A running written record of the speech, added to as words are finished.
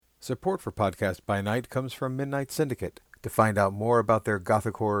Support for Podcast by Night comes from Midnight Syndicate. To find out more about their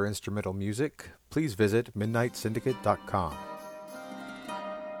gothic horror instrumental music, please visit midnightsyndicate.com.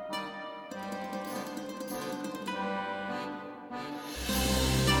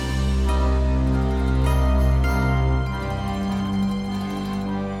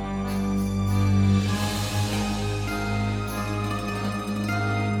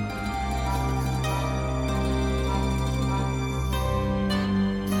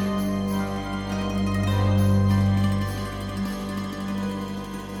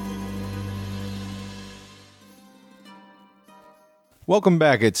 Welcome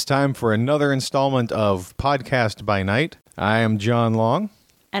back. It's time for another installment of Podcast by Night. I am John Long.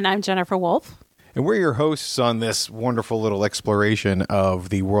 And I'm Jennifer Wolf. And we're your hosts on this wonderful little exploration of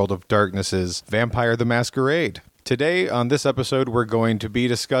the World of Darkness's Vampire the Masquerade. Today, on this episode, we're going to be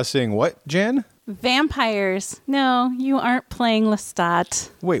discussing what, Jen? Vampires. No, you aren't playing Lestat.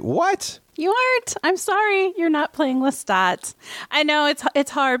 Wait, what? You aren't. I'm sorry. You're not playing Lestat. I know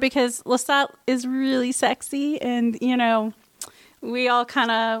it's hard because Lestat is really sexy and, you know, we all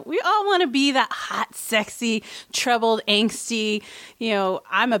want to be that hot, sexy, troubled, angsty,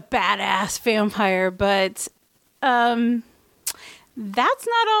 I'm a badass vampire, but that's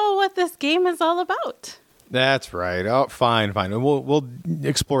not all what this game is all about. That's right. Oh, fine. We'll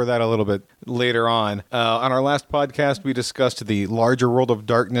explore that a little bit later on. On our last podcast, we discussed the larger World of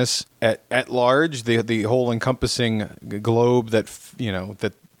Darkness at large, the whole encompassing globe that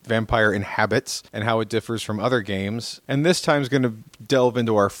Vampire inhabits and how it differs from other games. And this time is going to delve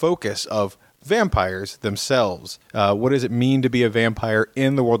into our focus of vampires themselves. What does it mean to be a vampire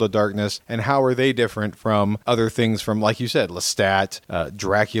in the World of Darkness, and how are they different from other things from, like you said, Lestat,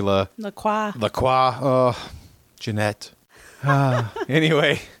 Dracula, Lacroix, Jeanette.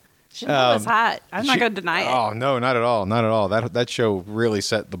 Anyway. Jeanette was hot. I'm not going to deny it. Oh, no, not at all. Not at all. That show really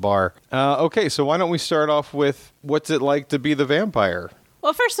set the bar. Okay, so why don't we start off with what's it like to be the vampire?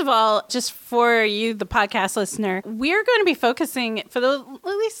 Well, first of all, just for you, the podcast listener, we're going to be focusing for the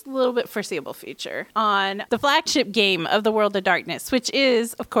at least a little bit foreseeable future on the flagship game of the World of Darkness, which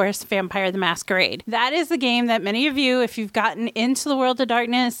is, of course, Vampire the Masquerade. That is the game that many of you, if you've gotten into the World of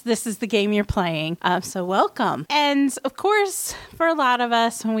Darkness, this is the game you're playing. So welcome. And of course, for a lot of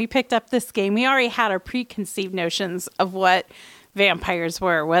us, when we picked up this game, we already had our preconceived notions of what vampires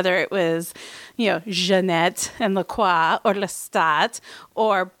were, whether it was, Jeanette and Lacroix or Lestat,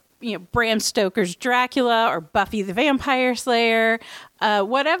 or, Bram Stoker's Dracula or Buffy the Vampire Slayer,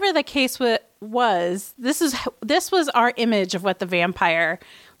 whatever the case was, this was our image of what the vampire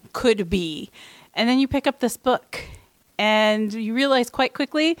could be. And then you pick up this book and you realize quite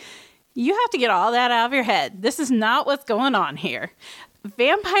quickly, you have to get all that out of your head. This is not what's going on here.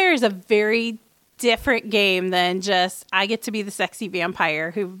 Vampire is a very different game than just I get to be the sexy vampire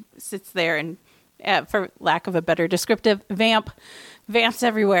who sits there and, for lack of a better descriptive, vamps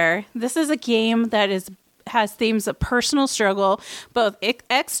everywhere. This is a game that has themes of personal struggle, both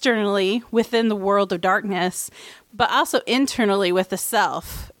externally within the World of Darkness, but also internally with the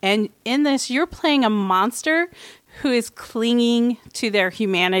self. And in this, you're playing a monster who is clinging to their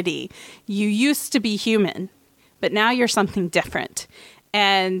humanity. You used to be human, but now you're something different.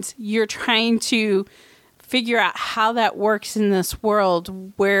 And you're trying to figure out how that works in this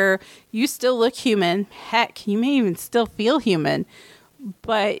world where you still look human. Heck, you may even still feel human.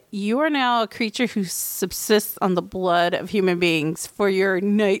 But you are now a creature who subsists on the blood of human beings for your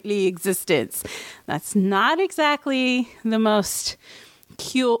nightly existence. That's not exactly the most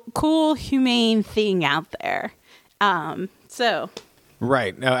cool, humane thing out there.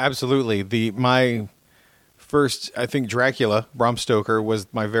 Right. No, absolutely. My first, I think Dracula, Bram Stoker, was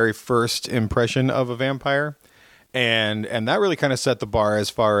my very first impression of a vampire. And that really kind of set the bar as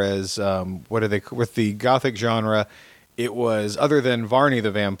far as, with the Gothic genre, it was, other than Varney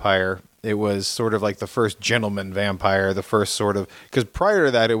the Vampire, it was sort of like the first gentleman vampire, the first sort of, because prior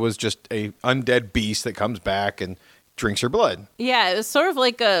to that, it was just a undead beast that comes back and drinks your blood. Yeah, it was sort of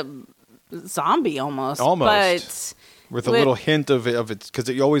like a zombie almost. But with a little hint of it, because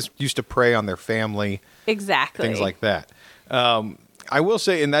it always used to prey on their family. Exactly. Things like that. I will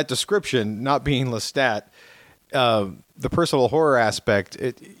say in that description, not being Lestat, the personal horror aspect,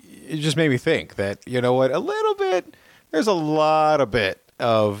 it just made me think that, you know what, there's a lot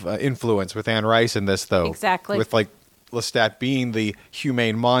of influence with Anne Rice in this, though. Exactly. With like Lestat being the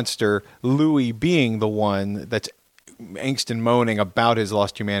humane monster, Louis being the one that's angst and moaning about his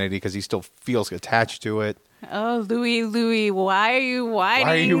lost humanity because he still feels attached to it. Oh, Louis, why are you whining?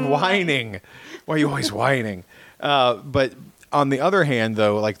 Why are you whining? Why are you always whining? But On the other hand,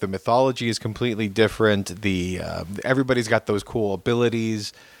 though, like the mythology is completely different. The everybody's got those cool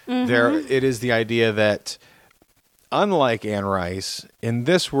abilities. There, it is the idea that, unlike Anne Rice, in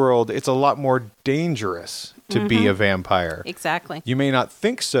this world, it's a lot more dangerous to be a vampire. Exactly. You may not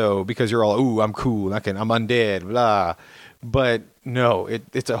think so because you're all, ooh, I'm cool, I'm undead, blah. But no,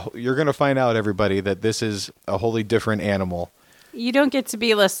 you're going to find out, everybody, that this is a wholly different animal. You don't get to be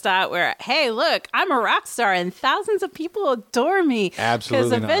Lestat where, hey, look, I'm a rock star and thousands of people adore me. Absolutely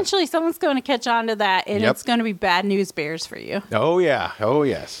not. Because eventually someone's going to catch on to that and it's going to be bad news bears for you. Oh, yeah. Oh,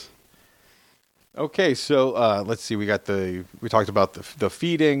 yes. Okay, so let's see. We talked about the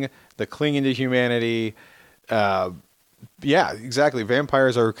feeding, the clinging to humanity. Yeah, exactly.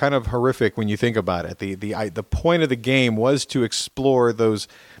 Vampires are kind of horrific when you think about it. The point of the game was to explore those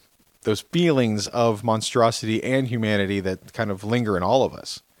feelings of monstrosity and humanity that kind of linger in all of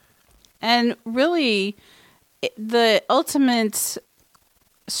us. And really, the ultimate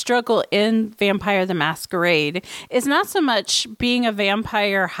struggle in Vampire the Masquerade is not so much being a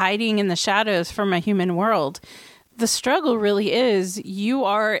vampire hiding in the shadows from a human world. The struggle really is you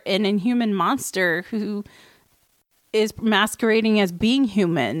are an inhuman monster who is masquerading as being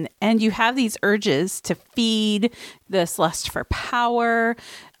human, and you have these urges to feed, this lust for power.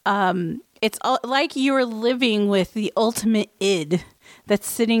 It's like you're living with the ultimate id that's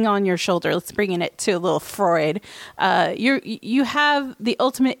sitting on your shoulder. Let's bring it to a little Freud. You have the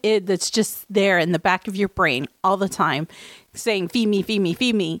ultimate id that's just there in the back of your brain all the time, saying, feed me, feed me,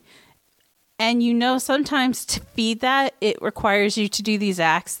 feed me. And sometimes to feed that, it requires you to do these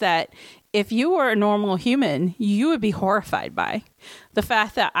acts that if you were a normal human, you would be horrified by. The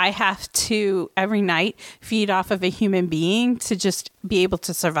fact that I have to, every night, feed off of a human being to just be able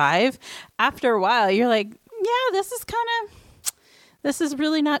to survive. After a while, you're like, yeah, this is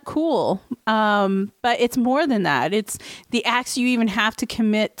really not cool. But it's more than that. It's the acts you even have to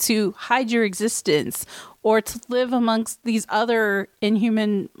commit to hide your existence or to live amongst these other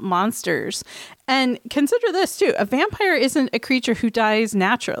inhuman monsters. And consider this too. A vampire isn't a creature who dies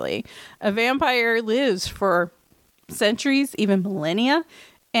naturally. A vampire lives for centuries, even millennia.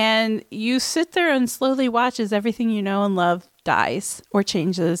 And you sit there and slowly watch as everything you know and love dies or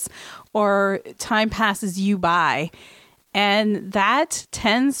changes or time passes you by. And that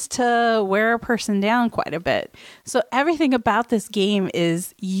tends to wear a person down quite a bit. So everything about this game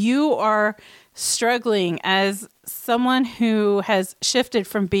is you are struggling as someone who has shifted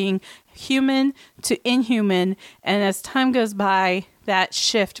from being human to inhuman. And as time goes by, that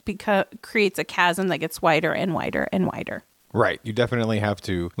shift creates a chasm that gets wider and wider and wider. Right. You definitely have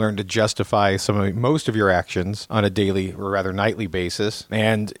to learn to justify most of your actions on a daily or rather nightly basis.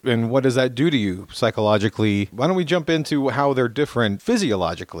 And what does that do to you psychologically? Why don't we jump into how they're different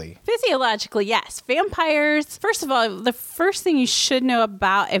physiologically? Physiologically, yes. Vampires, first of all, the first thing you should know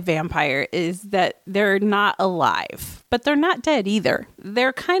about a vampire is that they're not alive, but they're not dead either.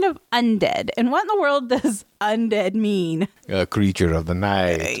 They're kind of undead. And what in the world does undead mean? A creature of the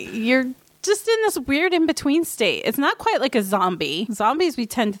night. You're just in this weird in-between state. It's not quite like a zombie. Zombies we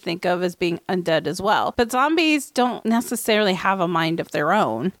tend to think of as being undead as well. But zombies don't necessarily have a mind of their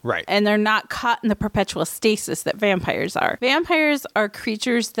own. Right. And they're not caught in the perpetual stasis that vampires are. Vampires are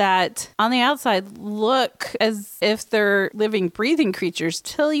creatures that on the outside look as if they're living, breathing creatures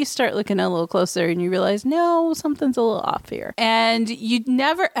till you start looking a little closer and you realize, no, something's a little off here. And you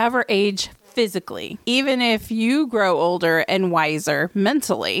never ever age physically, even if you grow older and wiser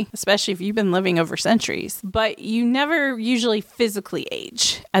mentally, especially if you've been living over centuries, but you never usually physically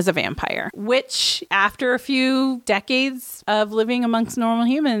age as a vampire, which after a few decades of living amongst normal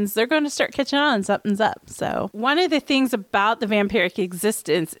humans, they're going to start catching on something's up. So one of the things about the vampiric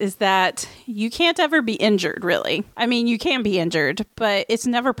existence is that you can't ever be injured, really. I mean, you can be injured, but it's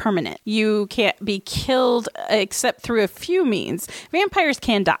never permanent. You can't be killed except through a few means. Vampires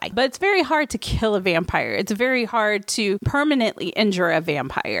can die, but it's very hard to kill a vampire. It's very hard to permanently injure a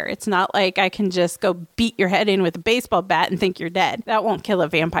vampire. It's not like I can just go beat your head in with a baseball bat and think you're dead. That won't kill a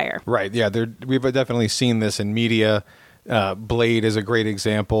vampire. Right. Yeah. We've definitely seen this in media. Blade is a great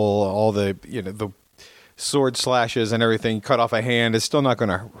example. All the sword slashes and everything, cut off a hand, is still not going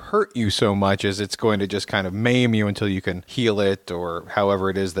to hurt you so much as it's going to just kind of maim you until you can heal it or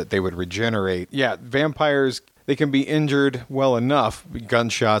however it is that they would regenerate. Yeah. Vampires, they can be injured well enough.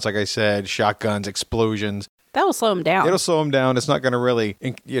 Gunshots, like I said, shotguns, explosions. That will slow them down. It'll slow them down. It's not going to really,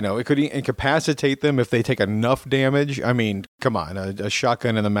 it could incapacitate them if they take enough damage. I mean, come on, a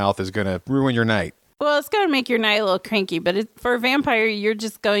shotgun in the mouth is going to ruin your night. Well, it's going to make your night a little cranky, but for a vampire, you're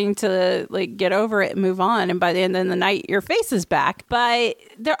just going to like get over it and move on. And by the end of the night, your face is back. But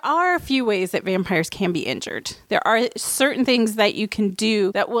there are a few ways that vampires can be injured. There are certain things that you can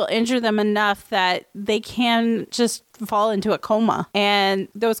do that will injure them enough that they can just fall into a coma. And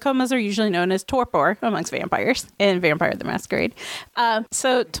those comas are usually known as torpor amongst vampires in Vampire the Masquerade.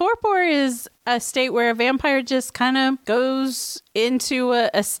 So torpor is a state where a vampire just kind of goes into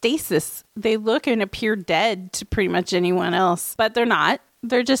a stasis. They look and appear dead to pretty much anyone else, but they're not.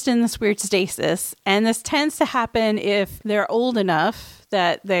 They're just in this weird stasis. And this tends to happen if they're old enough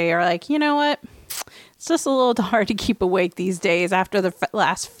that they are like, you know what? It's just a little hard to keep awake these days after the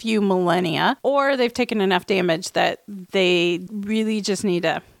last few millennia, or they've taken enough damage that they really just need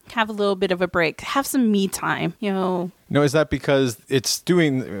to have a little bit of a break, have some me time, you know. No, is that because it's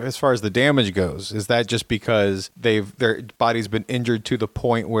doing, as far as the damage goes, is that just because their body's been injured to the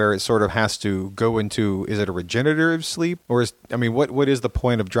point where it sort of has to go into, is it a regenerative sleep? Or what is the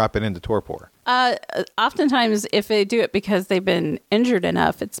point of dropping into torpor? Oftentimes, if they do it because they've been injured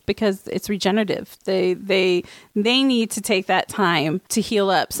enough, it's because it's regenerative. They need to take that time to heal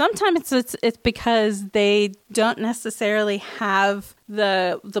up. Sometimes it's because they don't necessarily have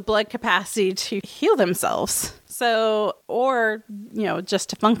the blood capacity to heal themselves. So, or, just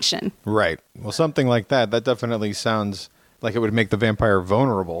to function. Right. Well, something like that definitely sounds like it would make the vampire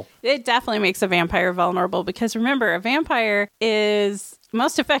vulnerable. It definitely makes a vampire vulnerable because remember, a vampire is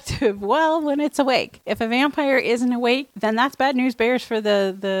most effective, when it's awake. If a vampire isn't awake, then that's bad news bears for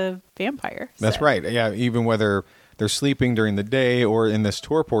the vampire. That's right. Yeah, even whether they're sleeping during the day or in this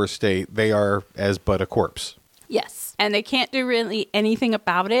torpor state, they are as but a corpse. Yes. And they can't do really anything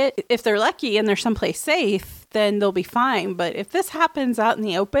about it. If they're lucky and they're someplace safe, then they'll be fine. But if this happens out in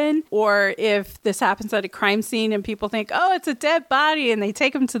the open, or if this happens at a crime scene and people think, oh, it's a dead body, and they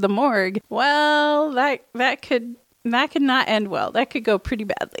take them to the morgue, well, that could not end well. That could go pretty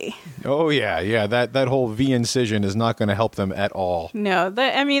badly. Oh, yeah. That whole V incision is not going to help them at all. No,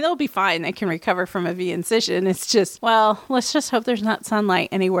 they'll be fine. They can recover from a V incision. It's just, let's just hope there's not sunlight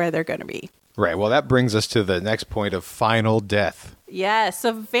anywhere they're going to be. Right. Well, that brings us to the next point of final death. Yes,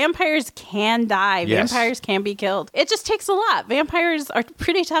 so vampires can die. Yes. Vampires can be killed. It just takes a lot. Vampires are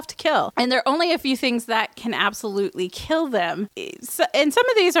pretty tough to kill. And there are only a few things that can absolutely kill them. So, and some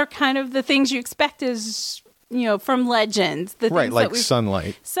of these are kind of the things you expect is, from legends. Right, like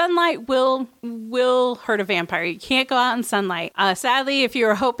sunlight. Sunlight will hurt a vampire. You can't go out in sunlight. Sadly, if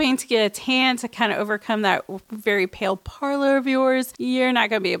you're hoping to get a tan to kind of overcome that very pale parlor of yours, you're not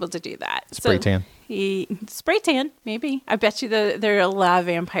going to be able to do that. Spray tan. Spray tan, maybe. I bet you there are a lot of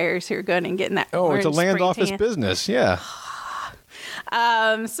vampires who are going and getting that. Oh, it's a land office business. Yeah.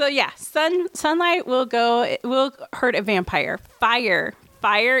 Sunlight will hurt a vampire. Fire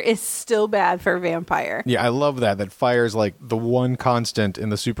is still bad for a vampire. Yeah, I love that fire is like the one constant in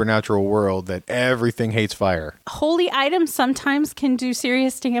the supernatural world that everything hates fire. Holy items sometimes can do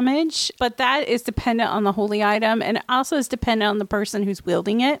serious damage, but that is dependent on the holy item, and it also is dependent on the person who's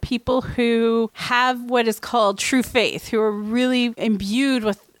wielding it. People who have what is called true faith, who are really imbued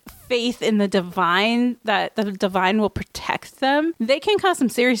with faith in the divine, that the divine will protect them, they can cause some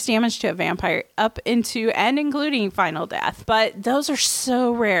serious damage to a vampire up into and including final death. But those are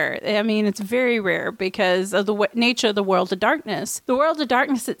so rare. I mean, it's very rare because of the nature of the world of darkness. The world of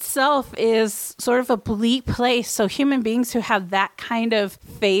darkness itself is sort of a bleak place. So human beings who have that kind of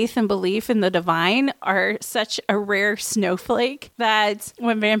faith and belief in the divine are such a rare snowflake that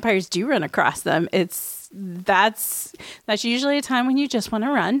when vampires do run across them, that's usually a time when you just want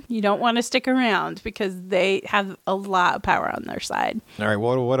to run. You don't want to stick around because they have a lot of power on their side. All right.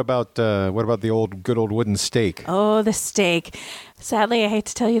 What about the good old wooden stake? Oh, the stake. Sadly, I hate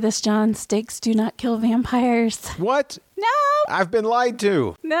to tell you this, John. Stakes do not kill vampires. What? No. I've been lied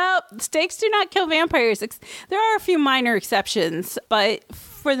to. No, stakes do not kill vampires. There are a few minor exceptions, but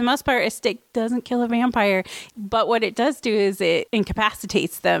for the most part, a stake doesn't kill a vampire. But what it does do is it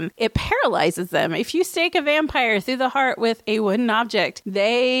incapacitates them. It paralyzes them. If you stake a vampire through the heart with a wooden object,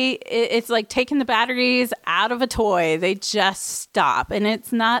 it's like taking the batteries out of a toy. They just stop. And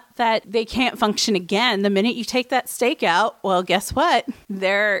it's not that they can't function again. The minute you take that stake out, well, guess what?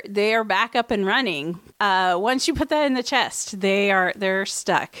 They are back up and running. Once you put that in the chest, they're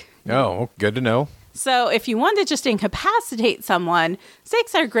stuck. Oh, good to know. So if you want to just incapacitate someone,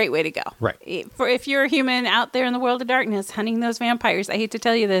 stakes are a great way to go. Right. If you're a human out there in the world of darkness hunting those vampires, I hate to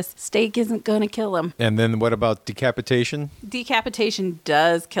tell you this, stake isn't going to kill them. And then what about decapitation? Decapitation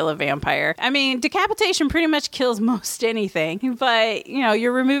does kill a vampire. I mean, decapitation pretty much kills most anything, but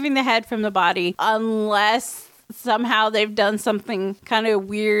you're removing the head from the body unless somehow they've done something kind of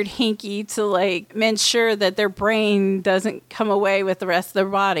weird, hinky to like ensure that their brain doesn't come away with the rest of their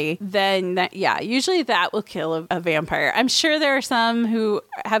body, then usually that will kill a vampire. I'm sure there are some who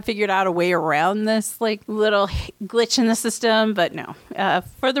have figured out a way around this like little glitch in the system, but no.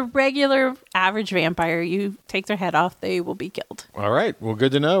 For the regular average vampire, you take their head off, they will be killed. All right. Well,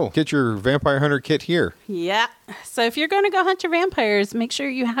 good to know. Get your Vampire Hunter kit here. Yeah. So if you're going to go hunt your vampires, make sure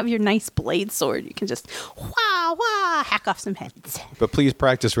you have your nice blade sword. You can just hack off some heads. But please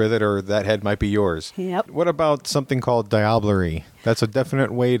practice with it or that head might be yours. Yep. What about something called diablerie? That's a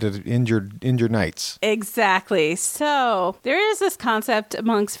definite way to injure knights. Exactly. So there is this concept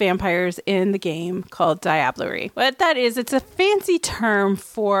amongst vampires in the game called diablerie. What that is, it's a fancy term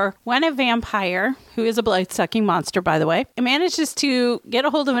for when a vampire, who is a blood-sucking monster, by the way, manages to get a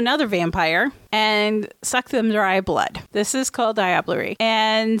hold of another vampire and suck them dry blood. This is called diablerie.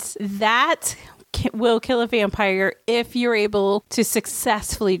 And that will kill a vampire if you're able to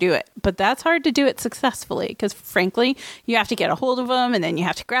successfully do it. But that's hard to do it successfully because, frankly, you have to get a hold of them and then you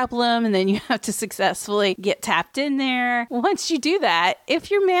have to grapple them and then you have to successfully get tapped in there. Once you do that, if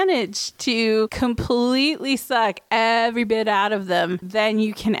you manage to completely suck every bit out of them, then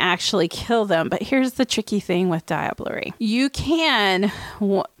you can actually kill them. But here's the tricky thing with diablerie. You can,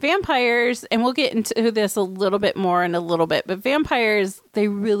 vampires, and we'll get into this a little bit more in a little bit, but vampires, they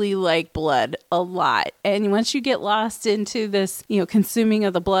really like blood a lot. And once you get lost into this, consuming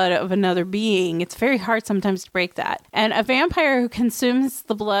of the blood of another being, it's very hard sometimes to break that. And a vampire who consumes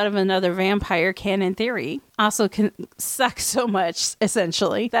the blood of another vampire can, in theory, also can suck so much,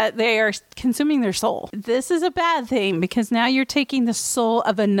 essentially, that they are consuming their soul. This is a bad thing because now you're taking the soul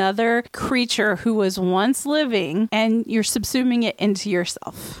of another creature who was once living and you're subsuming it into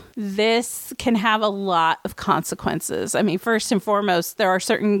yourself. This can have a lot of consequences. I mean, first and foremost, there are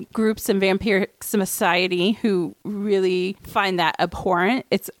certain groups in vampiric society who really find that abhorrent.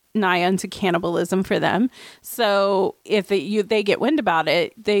 It's nigh unto cannibalism for them. So if they get wind about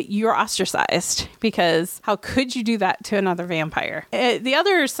it, you're ostracized because how could you do that to another vampire? The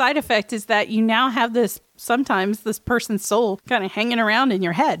other side effect is that you now have sometimes this person's soul kind of hanging around in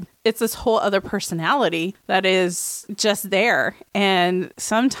your head. It's this whole other personality that is just there. And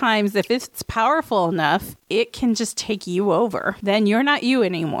sometimes if it's powerful enough, it can just take you over. Then you're not you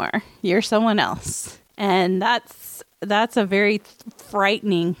anymore. You're someone else. And that's a very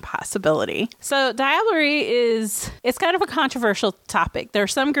frightening possibility. So diablerie it's kind of a controversial topic. There are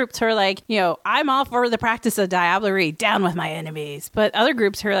some groups who are like, I'm all for the practice of diablerie, down with my enemies. But other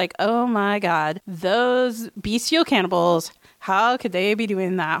groups who are like, oh my God, those bestial cannibals, how could they be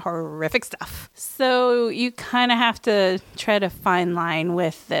doing that horrific stuff? So you kind of have to try to fine line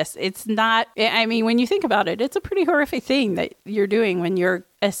with this. It's not, when you think about it, it's a pretty horrific thing that you're doing when you're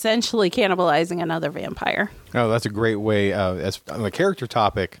essentially cannibalizing another vampire. Oh, that's a great way, as on the character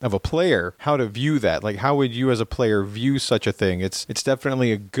topic of a player, how to view that. Like, how would you as a player view such a thing? It's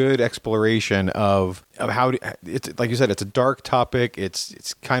definitely a good exploration of how it's, like you said, it's a dark topic.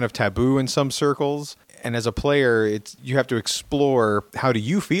 It's kind of taboo in some circles. And as a player, you have to explore, how do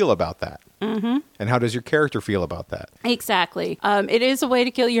you feel about that? Mm-hmm. And how does your character feel about that? Exactly. It is a way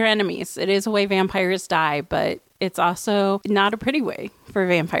to kill your enemies. It is a way vampires die, but it's also not a pretty way for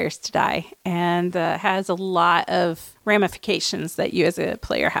vampires to die, and has a lot of ramifications that you as a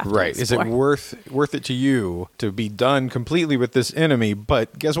player have to explore. Is it worth it to you to be done completely with this enemy?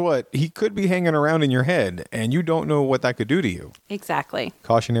 But guess what? He could be hanging around in your head, and you don't know what that could do to you. Exactly.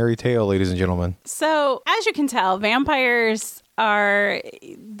 Cautionary tale, ladies and gentlemen. So, as you can tell, vampires are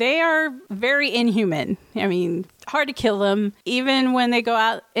very inhuman. I mean, hard to kill them. Even when they go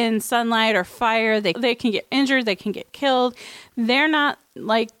out in sunlight or fire, they can get injured, they can get killed. They're not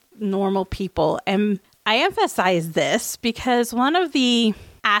like normal people. And I emphasize this because one of the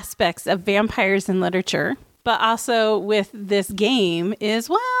aspects of vampires in literature, but also with this game, is,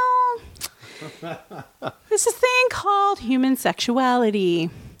 there's a thing called human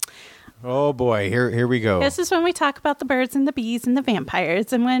sexuality. Oh boy, here we go. This is when we talk about the birds and the bees and the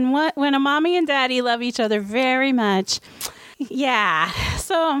vampires, and when a mommy and daddy love each other very much. Yeah.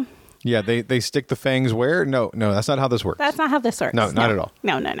 So. Yeah, they stick the fangs where? No, that's not how this works. That's not how this works. No, not at all.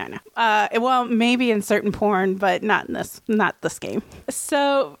 No. Well, maybe in certain porn, but not this game.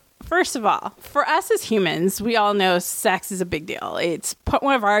 So. First of all, for us as humans, we all know sex is a big deal. It's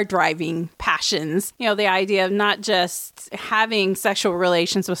one of our driving passions. The idea of not just having sexual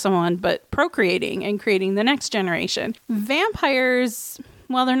relations with someone, but procreating and creating the next generation. Vampires,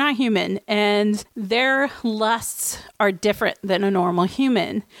 well, they're not human, and their lusts are different than a normal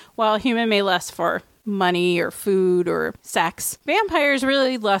human. While a human may lust for money or food or sex, vampires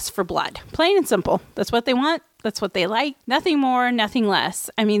really lust for blood. Plain and simple. That's what they want. That's what they like. Nothing more, nothing less.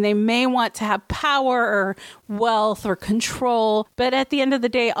 I mean, they may want to have power or wealth or control, but at the end of the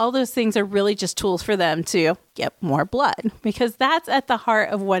day, all those things are really just tools for them to get more blood, because that's at the heart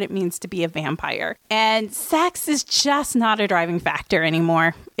of what it means to be a vampire. And sex is just not a driving factor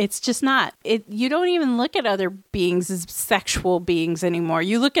anymore. It's just not. You don't even look at other beings as sexual beings anymore.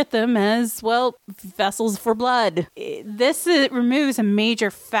 You look at them as, well, vessels for blood. This removes a major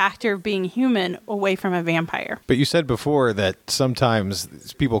factor of being human away from a vampire. But you said before that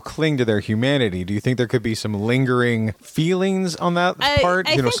sometimes people cling to their humanity. Do you think there could be some lingering feelings on that part?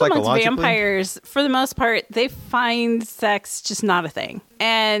 I think amongst vampires, for the most part, they find sex just not a thing.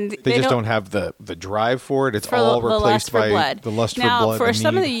 And they just don't have the drive for it. It's all replaced by the lust for blood. Now, for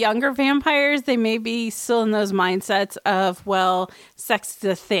some of the younger vampires, they may be still in those mindsets of, well, sex is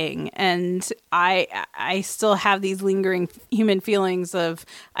a thing. And I still have these lingering human feelings of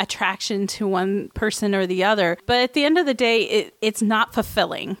attraction to one person or the other. But at the end of the day, it's not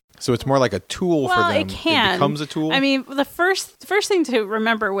fulfilling. So it's more like a tool for them. It can. It becomes a tool? I mean, the first thing to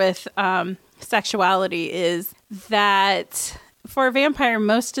remember with sexuality is that for a vampire,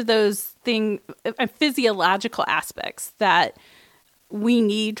 most of those physiological aspects that we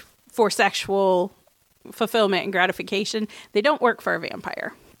need for sexual fulfillment and gratification, they don't work for a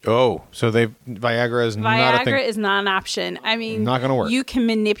vampire. Oh, so Viagra is not a thing. Viagra is not an option. I mean, not going to work. You can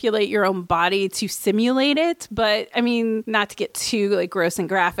manipulate your own body to simulate it, but I mean, not to get too gross and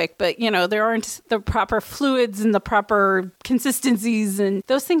graphic, but there aren't the proper fluids and the proper consistencies, and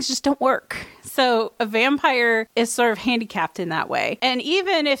those things just don't work. So a vampire is sort of handicapped in that way. And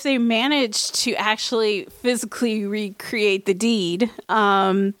even if they manage to actually physically recreate the deed,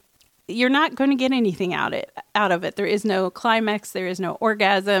 you're not going to get anything out of it. There is no climax. There is no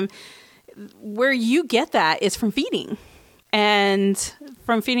orgasm. Where you get that is from feeding, and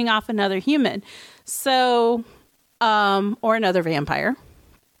from feeding off another human. So, or another vampire.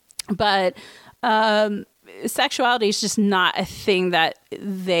 But sexuality is just not a thing that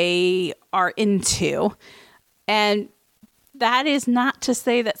they are into. And that is not to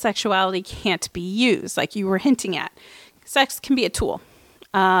say that sexuality can't be used, like you were hinting at. Sex can be a tool.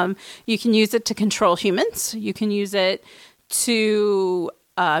 You can use it to control humans. You can use it to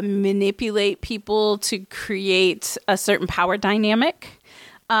manipulate people to create a certain power dynamic.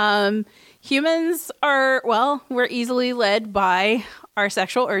 Humans we're easily led by our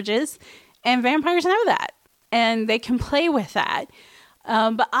sexual urges, and vampires know that, and they can play with that.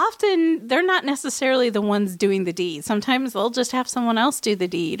 But often they're not necessarily the ones doing the deed. Sometimes they'll just have someone else do the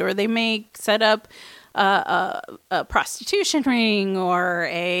deed, or they may set up a prostitution ring or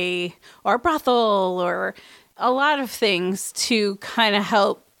a brothel or a lot of things to kind of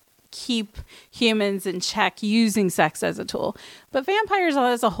help keep humans in check using sex as a tool. But vampires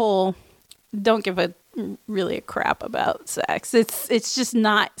as a whole don't give really a crap about sex. It's just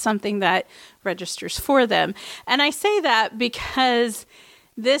not something that registers for them. And I say that because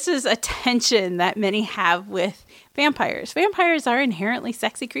this is a tension that many have with vampires. Vampires are inherently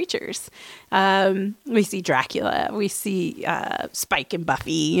sexy creatures. We see Dracula. We see Spike and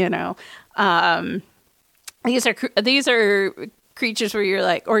Buffy. These are creatures where you're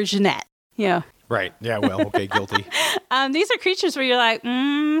like, or Jeanette. Yeah. Right. Yeah. Well. Okay. Guilty. These are creatures where you're like,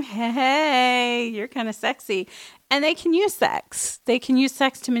 hey, you're kind of sexy. And they can use sex. They can use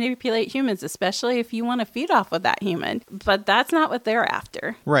sex to manipulate humans, especially if you want to feed off of that human. But that's not what they're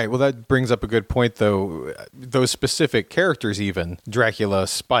after. Right. Well, that brings up a good point, though. Those specific characters, even Dracula,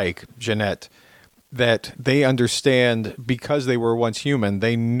 Spike, Jeanette, that they understand because they were once human,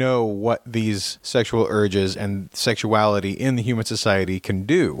 they know what these sexual urges and sexuality in the human society can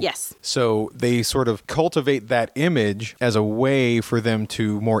do. Yes. So they sort of cultivate that image as a way for them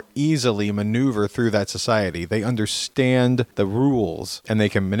to more easily maneuver through that society. They understand the rules and they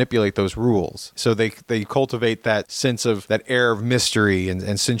can manipulate those rules. So they cultivate that sense of that air of mystery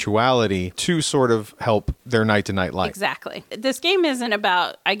and sensuality to sort of help their night-to-night life. Exactly. This game isn't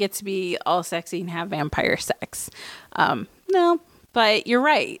about I get to be all sexy and have vampire sex. No, but you're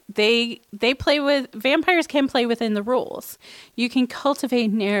right. Vampires can play within the rules. You can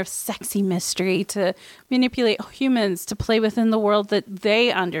cultivate an air of sexy mystery to manipulate humans to play within the world that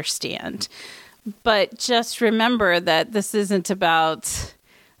they understand. But just remember that this isn't about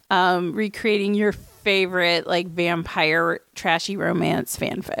recreating your favorite vampire trashy romance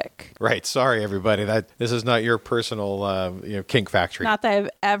fanfic. Right. Sorry, everybody. This is not your personal kink factory. Not that I've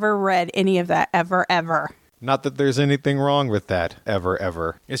ever read any of that ever. Not that there's anything wrong with that,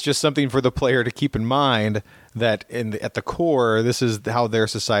 ever. It's just something for the player to keep in mind that at the core, this is how their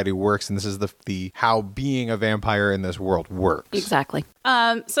society works, and this is the how being a vampire in this world works. Exactly.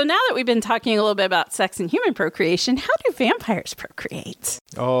 So now that we've been talking a little bit about sex and human procreation, how do vampires procreate?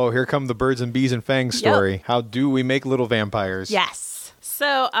 Oh, here come the birds and bees and fangs story. Yep. How do we make little vampires? Yes.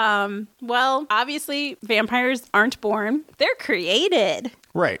 So, well, obviously, vampires aren't born. They're created.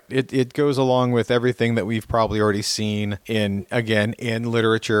 Right. It goes along with everything that we've probably already seen in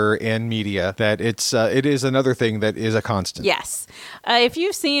literature and media, that it is another thing that is a constant. Yes. If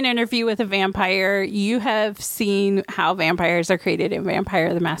you've seen Interview with a Vampire, you have seen how vampires are created in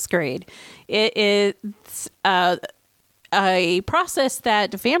Vampire the Masquerade. It is a process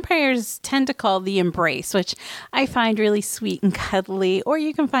that vampires tend to call the embrace, which I find really sweet and cuddly, or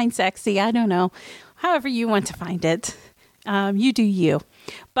you can find sexy. I don't know. However you want to find it. You do you.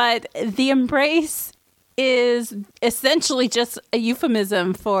 But the embrace is essentially just a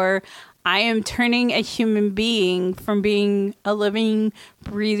euphemism for I am turning a human being from being a living,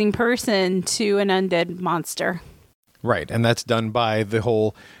 breathing person to an undead monster. Right. And that's done by the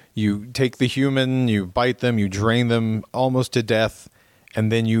whole, you take the human, you bite them, you drain them almost to death,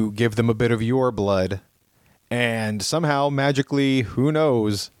 and then you give them a bit of your blood. And somehow, magically, who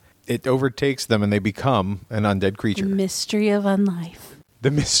knows, it overtakes them and they become an undead creature. The mystery of unlife. The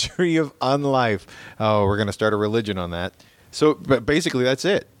mystery of unlife. Oh, we're going to start a religion on that. So, but basically, that's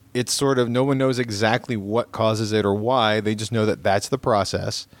it. It's sort of, no one knows exactly what causes it or why. They just know that that's the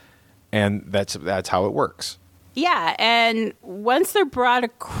process, and that's how it works. Yeah, and once they're brought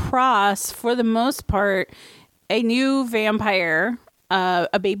across, for the most part, a new vampire,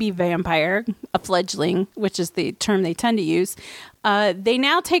 a baby vampire, a fledgling, which is the term they tend to use, they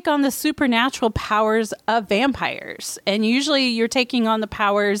now take on the supernatural powers of vampires. And usually you're taking on the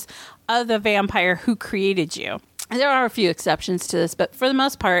powers of the vampire who created you. There are a few exceptions to this, but for the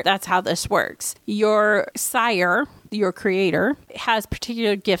most part, that's how this works. Your sire, your creator, has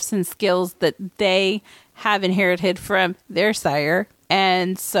particular gifts and skills that they have inherited from their sire,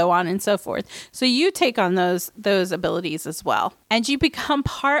 and so on and so forth. So you take on those abilities as well. And you become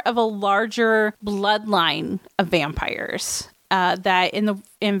part of a larger bloodline of vampires that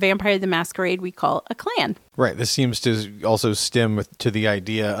in Vampire the Masquerade we call a clan. Right. This seems to also stem to the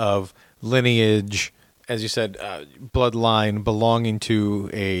idea of lineage, as you said, bloodline belonging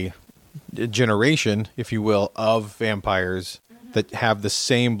to a generation, if you will, of vampires that have the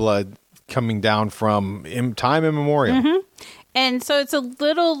same blood coming down from time immemorial. Mm-hmm. And so it's a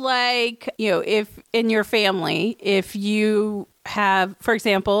little like, if in your family, if you have, for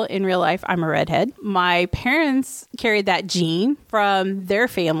example, in real life, I'm a redhead. My parents carried that gene from their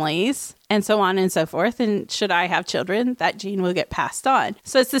families and so on and so forth. And should I have children, that gene will get passed on.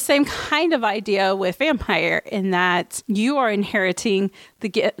 So it's the same kind of idea with vampire, in that you are inheriting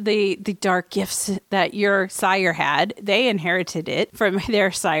the dark gifts that your sire had. They inherited it from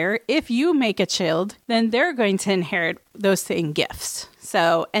their sire. If you make a child, then they're going to inherit those same gifts.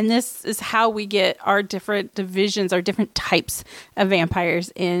 So, and this is how we get our different divisions, our different types of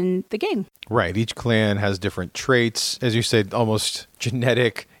vampires in the game. Right. Each clan has different traits, as you said, almost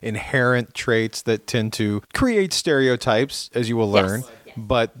genetic, inherent traits that tend to create stereotypes, as you will learn. Yes.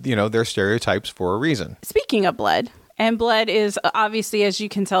 But, they're stereotypes for a reason. Speaking of blood, and blood is obviously, as you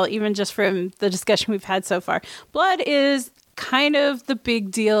can tell, even just from the discussion we've had so far, blood is kind of the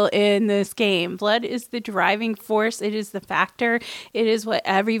big deal in this game. Blood is the driving force. It is the factor. It is what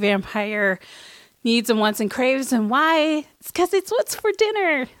every vampire needs and wants and craves. And why? It's because it's what's for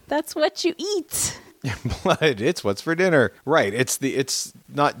dinner. That's what you eat. Blood, it's what's for dinner. Right. It's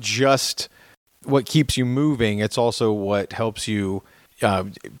not just what keeps you moving. It's also what helps you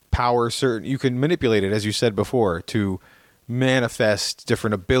power certain. You can manipulate it, as you said before, to manifest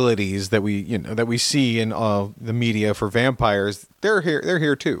different abilities that we see in the media for vampires. They're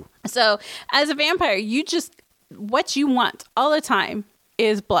here too. So as a vampire, what you want all the time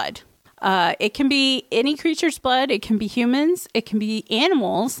is blood. It can be any creature's blood. It can be humans. It can be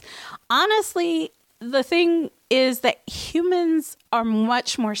animals. Honestly, the thing is that humans are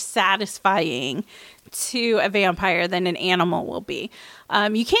much more satisfying to a vampire than an animal will be.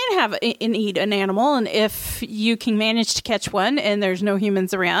 You can have and eat an animal, and if you can manage to catch one and there's no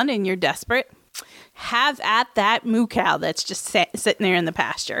humans around and you're desperate, have at that moo cow that's just sitting there in the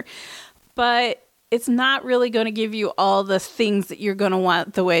pasture. But it's not really going to give you all the things that you're going to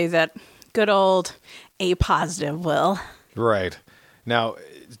want the way that good old A positive will. Right. Now,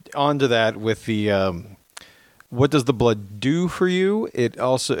 on to that with the... what does the blood do for you? It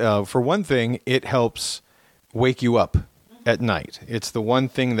also, for one thing, it helps wake you up. at night. It's the one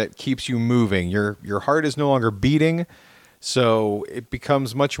thing that keeps you moving. Your heart is no longer beating, so it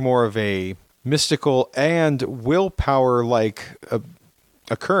becomes much more of a mystical and willpower-like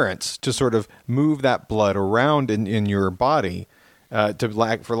occurrence to sort of move that blood around in your body.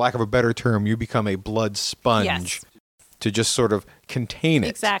 For lack of a better term, you become a blood sponge. Yes. To just sort of contain it.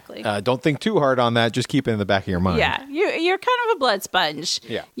 Exactly. Don't think too hard on that. Just keep it in the back of your mind. Yeah, you're kind of a blood sponge.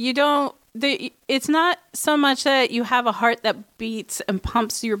 Yeah. You don't. It's not so much that you have a heart that beats and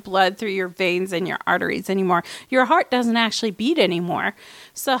pumps your blood through your veins and your arteries anymore. Your heart doesn't actually beat anymore.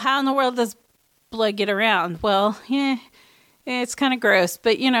 So how in the world does blood get around? Well, it's kind of gross,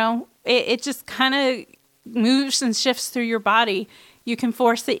 but it just kind of moves and shifts through your body. You can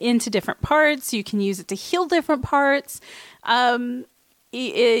force it into different parts. You can use it to heal different parts. In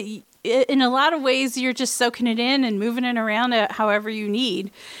a lot of ways, you're just soaking it in and moving it around however you need.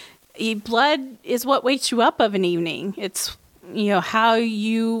 Blood is what wakes you up of an evening. It's how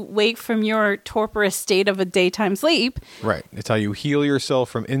you wake from your torporous state of a daytime sleep. Right. It's how you heal yourself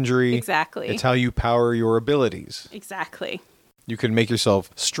from injury. Exactly. It's how you power your abilities. Exactly. You can make yourself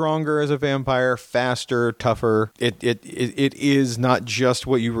stronger as a vampire, faster, tougher. It is not just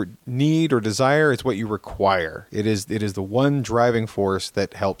what you need or desire, it's what you require. It is the one driving force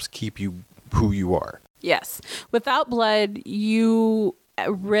that helps keep you who you are. Yes. Without blood, you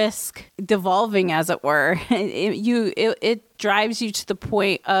risk devolving, as it were. It drives you to the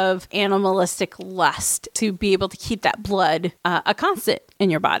point of animalistic lust to be able to keep that blood a constant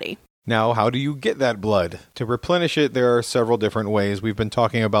in your body. Now, how do you get that blood? To replenish it, there are several different ways. We've been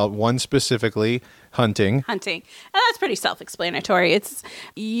talking about one specifically, hunting. Hunting. And that's pretty self-explanatory. It's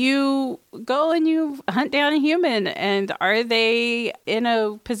you go and you hunt down a human, and are they in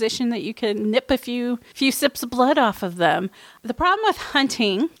a position that you can nip a few sips of blood off of them? The problem with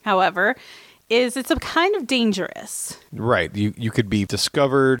hunting, however, is it's a kind of dangerous. Right. You could be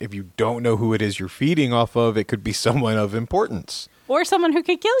discovered. If you don't know who it is you're feeding off of, it could be someone of importance. Or someone who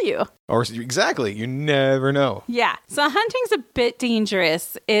could kill you. Or exactly. You never know. Yeah. So hunting's a bit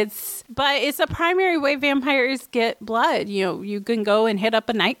dangerous. But it's a primary way vampires get blood. You can go and hit up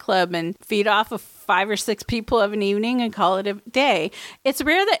a nightclub and feed off of 5 or 6 people of an evening and call it a day. It's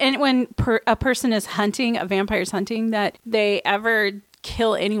rare that when a person is hunting, a vampire's hunting, that they ever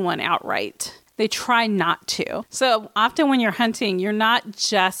kill anyone outright. They try not to. So often when you're hunting, you're not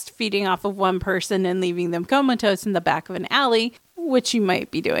just feeding off of one person and leaving them comatose in the back of an alley, which you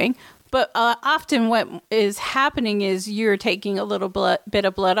might be doing. But often what is happening is you're taking a little bit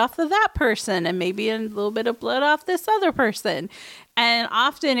of blood off of that person and maybe a little bit of blood off this other person. And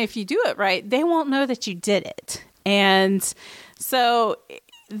often if you do it right, they won't know that you did it. And so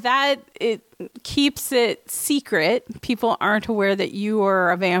that it keeps it secret. People aren't aware that you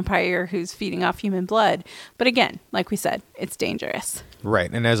are a vampire who's feeding off human blood. But again, like we said, it's dangerous. Right.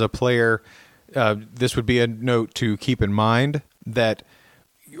 And as a player, this would be a note to keep in mind that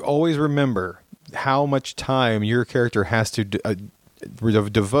you always remember how much time your character has to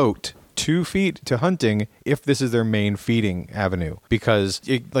devote to hunting if this is their main feeding avenue. Because,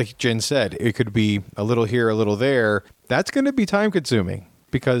 like Jen said, it could be a little here, a little there. That's going to be time consuming.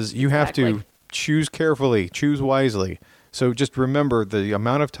 Because you have to choose carefully, choose wisely. So just remember the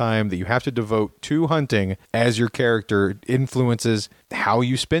amount of time that you have to devote to hunting as your character influences how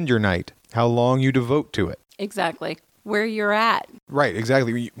you spend your night, how long you devote to it. Exactly. Where you're at. Right,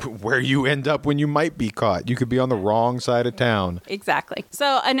 exactly. Where you end up when you might be caught. You could be on the wrong side of town. Exactly.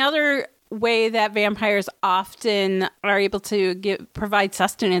 So another way that vampires often are able to provide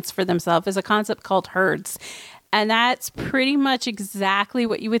sustenance for themselves is a concept called herds. And that's pretty much exactly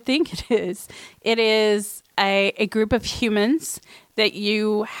what you would think it is. It is a group of humans that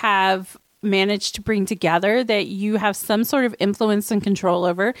you have managed to bring together, that you have some sort of influence and control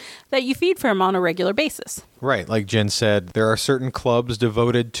over, that you feed from on a regular basis. Right. Like Jen said, there are certain clubs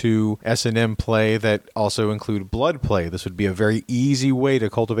devoted to S&M play that also include blood play. This would be a very easy way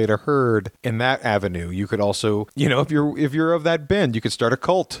to cultivate a herd in that avenue. You could also, if you're of that bend, you could start a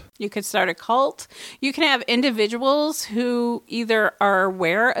cult. You could start a cult. You can have individuals who either are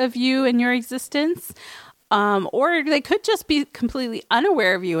aware of you and your existence, or they could just be completely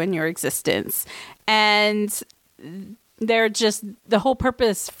unaware of you and your existence. And they're just, the whole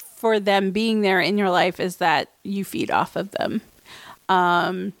purpose for them being there in your life is that you feed off of them.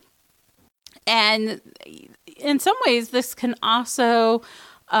 And in some ways, this can also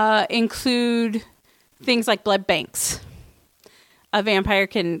include things like blood banks. A vampire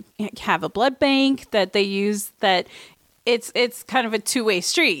can have a blood bank that they use that it's kind of a two-way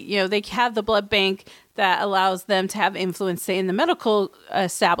street. They have the blood bank that allows them to have influence, say, in the medical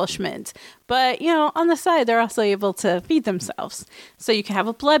establishment. But, on the side, they're also able to feed themselves. So you can have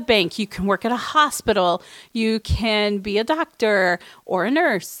a blood bank. You can work at a hospital. You can be a doctor or a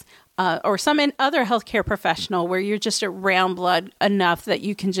nurse. Or some other healthcare professional where you're just around blood enough that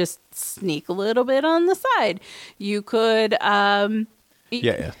you can just sneak a little bit on the side. You could...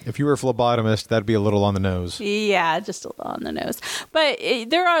 Yeah. If you were a phlebotomist, that'd be a little on the nose. Yeah, just a little on the nose. But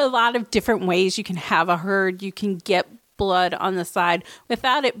there are a lot of different ways you can have a herd. You can get blood on the side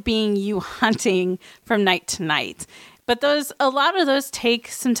without it being you hunting from night to night. But a lot of those take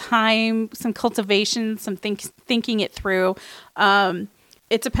some time, some cultivation, some thinking it through.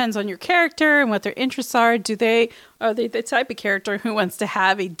 It depends on your character and what their interests are. Are they the type of character who wants to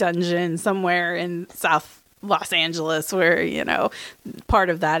have a dungeon somewhere in South Los Angeles where, part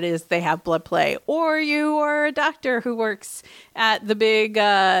of that is they have blood play? Or you are a doctor who works at the big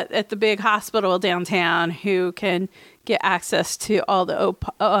hospital downtown who can get access to all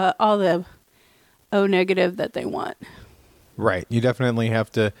the O negative that they want. Right. You definitely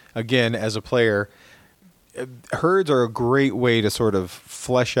have to, again, as a player, herds are a great way to sort of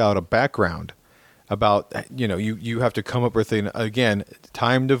flesh out a background about, you have to come up with, again,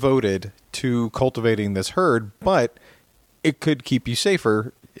 time devoted to cultivating this herd, but it could keep you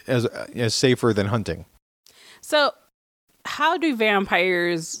safer, as safer than hunting. So how do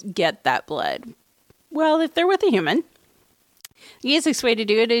vampires get that blood? Well, if they're with a human, the easiest way to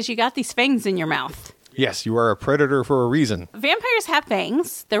do it is you got these fangs in your mouth. Yes, you are a predator for a reason. Vampires have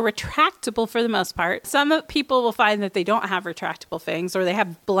fangs. They're retractable for the most part. Some people will find that they don't have retractable fangs or they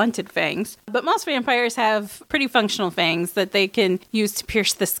have blunted fangs. But most vampires have pretty functional fangs that they can use to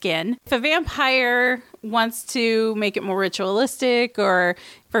pierce the skin. If a vampire wants to make it more ritualistic or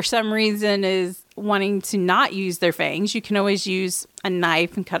for some reason is wanting to not use their fangs, you can always use a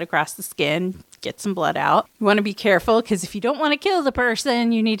knife and cut across the skin, get some blood out. You want to be careful because if you don't want to kill the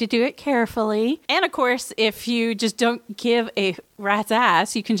person, you need to do it carefully. And of course, if you just don't give a rat's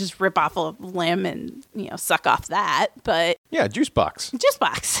ass, you can just rip off a limb and, suck off that. But yeah, juice box.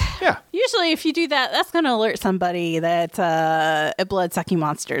 Yeah. Usually if you do that, that's going to alert somebody that a blood-sucking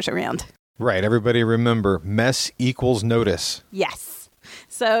monster's around. Right. Everybody remember, mess equals notice. Yes.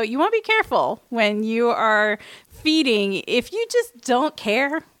 So you want to be careful when you are feeding. If you just don't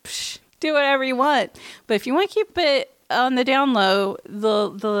care, do whatever you want. But if you want to keep it on the down low,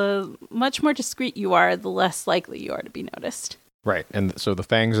 the much more discreet you are, the less likely you are to be noticed. Right. And so the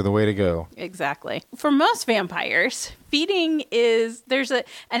fangs are the way to go. Exactly. For most vampires, feeding there's an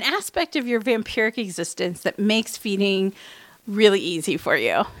aspect of your vampiric existence that makes feeding really easy for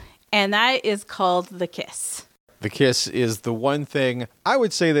you. And that is called the kiss. The kiss is the one thing, I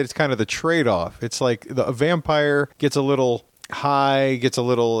would say that it's kind of the trade-off. It's like a vampire gets a little high, gets a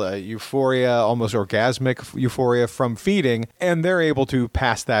little euphoria, almost orgasmic euphoria from feeding, and they're able to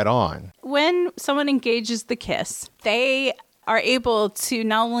pass that on. When someone engages the kiss, they are able to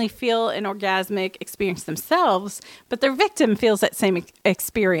not only feel an orgasmic experience themselves, but their victim feels that same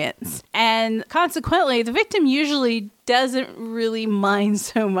experience. And consequently, the victim usually doesn't really mind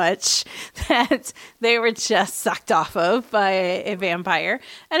so much that they were just sucked off of by a vampire.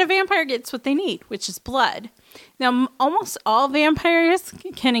 And a vampire gets what they need, which is blood. Now, almost all vampires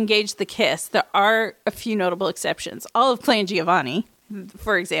can engage the kiss. There are a few notable exceptions. All of Clan Giovanni,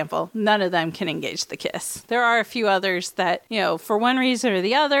 for example, none of them can engage the kiss. There are a few others that, for one reason or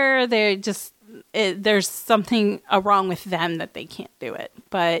the other, there's something wrong with them that they can't do it.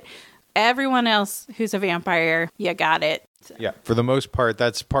 But everyone else who's a vampire, you got it. Yeah, for the most part,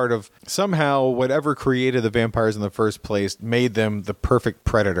 that's part of somehow whatever created the vampires in the first place made them the perfect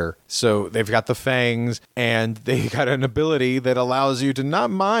predator. So they've got the fangs and they got an ability that allows you to not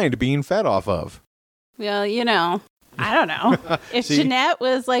mind being fed off of. Well, I don't know. If Jeanette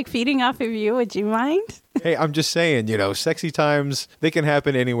was feeding off of you, would you mind? Hey, I'm just saying, sexy times, they can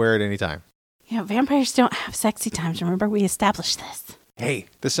happen anywhere at any time. Vampires don't have sexy times. Remember, we established this. Hey,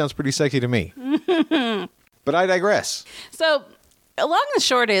 this sounds pretty sexy to me. But I digress. So, long and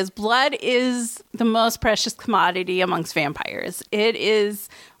short is, blood is the most precious commodity amongst vampires. It is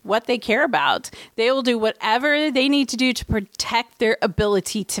what they care about. They will do whatever they need to do to protect their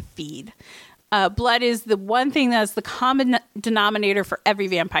ability to feed. Blood is the one thing that's the common denominator for every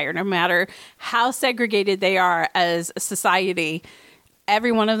vampire, no matter how segregated they are as a society.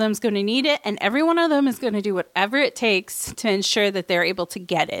 Every one of them is going to need it, and every one of them is going to do whatever it takes to ensure that they're able to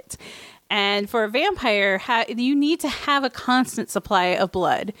get it. And for a vampire, you need to have a constant supply of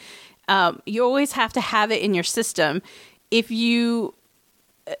blood. You always have to have it in your system. If you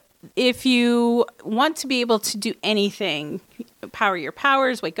if you want to be able to do anything, power your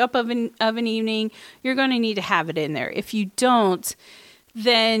powers, wake up of an evening, you're going to need to have it in there. If you don't,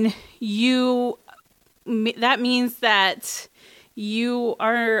 then that means that you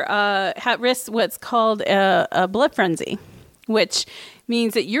are at risk what's called a blood frenzy, which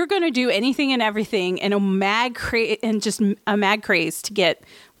means that you're going to do anything and everything in a mad craze to get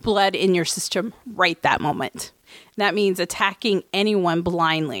blood in your system right that moment. That means attacking anyone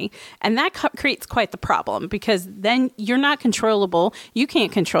blindly. And that creates quite the problem, because then you're not controllable. You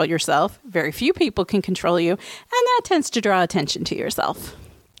can't control yourself. Very few people can control you. And that tends to draw attention to yourself.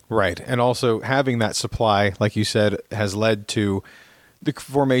 Right. And also having that supply, like you said, has led to the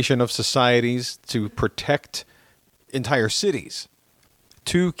formation of societies to protect entire cities,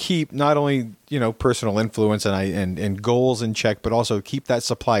 to keep not only, personal influence and goals in check, but also keep that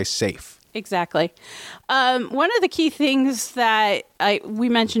supply safe. Exactly. One of the key things that we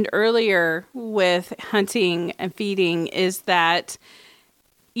mentioned earlier with hunting and feeding is that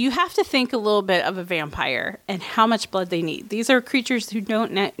you have to think a little bit of a vampire and how much blood they need. These are creatures who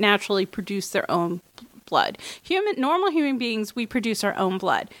don't naturally produce their own blood. Normal human beings, we produce our own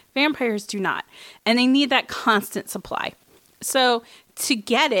blood. Vampires do not. And they need that constant supply. So to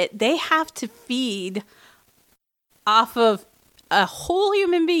get it, they have to feed off of a whole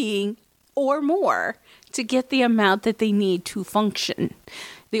human being or more to get the amount that they need to function.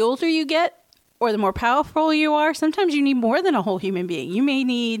 The older you get, or the more powerful you are, sometimes you need more than a whole human being. You may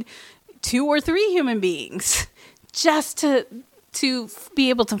need 2 or 3 human beings just to be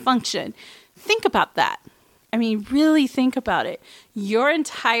able to function. Think about that. I mean, really think about it. Your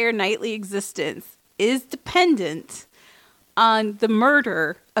entire nightly existence is dependent on the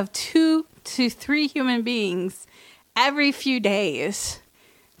murder of 2 to 3 human beings every few days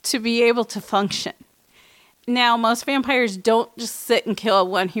to be able to function. Now, most vampires don't just sit and kill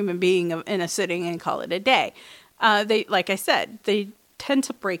one human being in a sitting and call it a day. They, like I said, they tend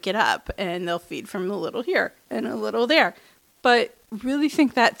to break it up, and they'll feed from a little here and a little there. But really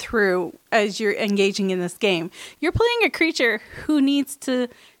think that through as you're engaging in this game. You're playing a creature who needs to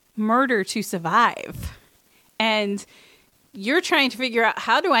murder to survive. And you're trying to figure out,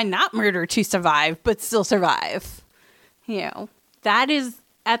 how do I not murder to survive, but still survive? That is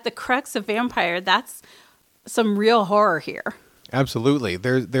at the crux of vampire. That's some real horror here. Absolutely.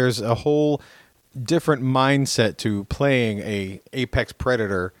 There's a whole different mindset to playing a apex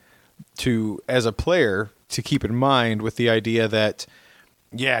predator as a player to keep in mind, with the idea that,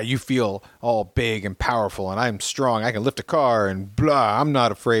 you feel all big and powerful and I'm strong. I can lift a car and blah, I'm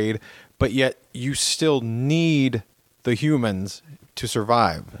not afraid. But yet you still need the humans to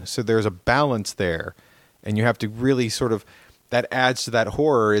survive. So there's a balance there. And you have to really that adds to that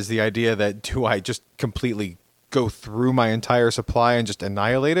horror, is the idea that, do I just completely go through my entire supply and just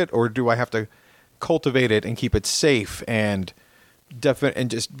annihilate it? Or do I have to cultivate it and keep it safe and definite, and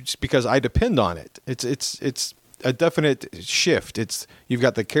just because I depend on it? It's a definite shift. You've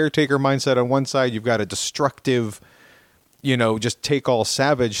got the caretaker mindset on one side, you've got a destructive, just take all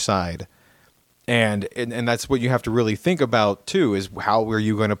savage side. And that's what you have to really think about too, is how are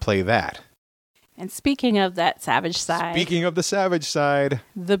you going to play that? And speaking of that savage side. Speaking of the savage side.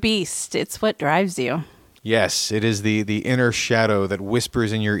 The beast. It's what drives you. Yes, it is the inner shadow that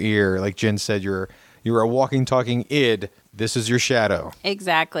whispers in your ear. Like Jen said, you're a walking, talking id. This is your shadow.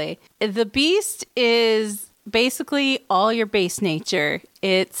 Exactly. The beast is basically all your base nature.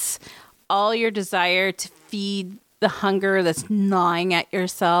 It's all your desire to feed the hunger that's gnawing at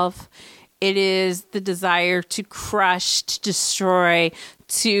yourself. It is the desire to crush, to destroy,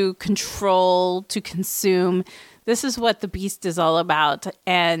 to control, to consume. This is what the beast is all about.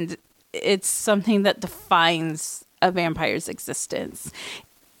 And it's something that defines a vampire's existence.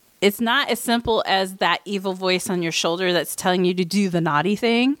 It's not as simple as that evil voice on your shoulder that's telling you to do the naughty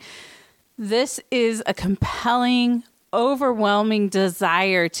thing. This is a compelling, overwhelming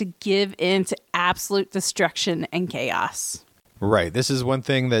desire to give in to absolute destruction and chaos. Right. This is one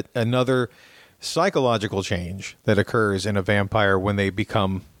thing, that another psychological change that occurs in a vampire when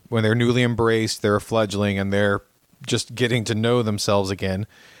they're newly embraced, they're a fledgling, and they're just getting to know themselves again,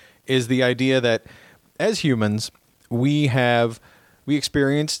 is the idea that as humans, we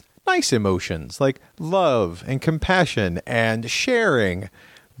experience nice emotions like love and compassion and sharing.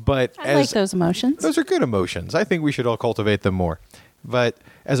 But I like those emotions. Those are good emotions. I think we should all cultivate them more. But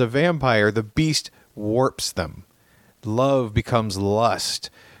as a vampire, the beast warps them. Love becomes lust.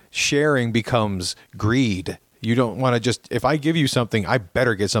 Sharing becomes greed. You don't want to just, if I give you something, I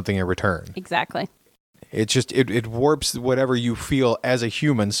better get something in return. Exactly. It's just, it warps whatever you feel as a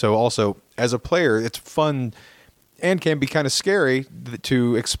human. So also as a player, it's fun and can be kind of scary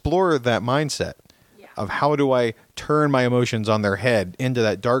to explore that mindset of how do I turn my emotions on their head into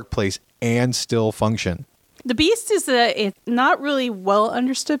that dark place and still function. The beast is it's not really well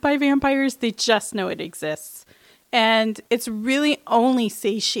understood by vampires. They just know it exists. And it's really only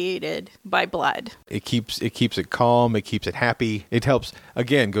satiated by blood. It keeps it calm. It keeps it happy. It helps,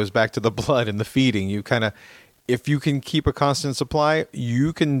 again, goes back to the blood and the feeding. You kind of, if you can keep a constant supply,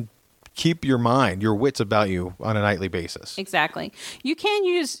 you can keep your mind, your wits about you on a nightly basis. Exactly. You can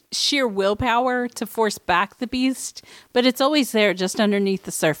use sheer willpower to force back the beast, but it's always there just underneath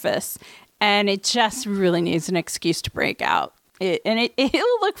the surface. And it just really needs an excuse to break out.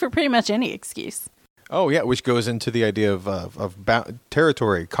 It'll look for pretty much any excuse. Oh, yeah, which goes into the idea of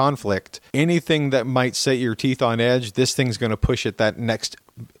territory, conflict. Anything that might set your teeth on edge, this thing's going to push it that next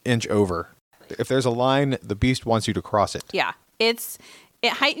inch over. If there's a line, the beast wants you to cross it. Yeah. It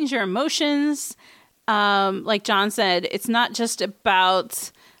heightens your emotions. Like John said, it's not just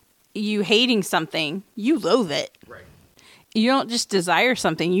about you hating something. You loathe it. Right. You don't just desire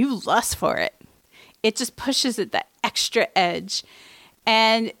something. You lust for it. It just pushes it that extra edge.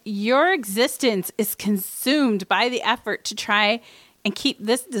 And your existence is consumed by the effort to try and keep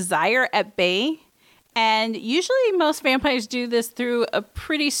this desire at bay. And usually most vampires do this through a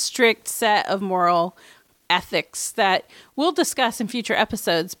pretty strict set of moral ethics that we'll discuss in future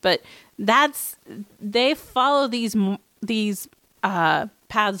episodes, but they follow these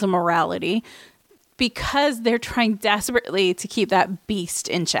paths of morality because they're trying desperately to keep that beast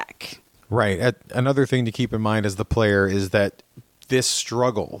in check. Right. Another thing to keep in mind as the player is that this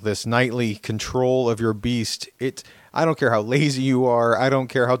struggle, this nightly control of your beast, I don't care how lazy you are, I don't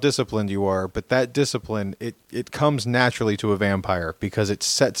care how disciplined you are, but that discipline, it comes naturally to a vampire because it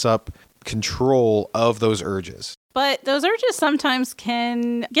sets up control of those urges. But those urges sometimes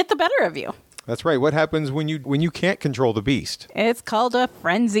can get the better of you. That's right. What happens when you can't control the beast? It's called a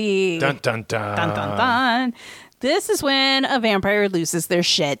frenzy. Dun dun dun. Dun dun dun. This is when a vampire loses their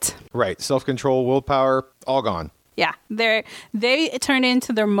shit. Right. Self-control, willpower, all gone. Yeah. They turn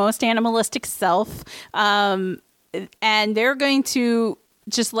into their most animalistic self. And they're going to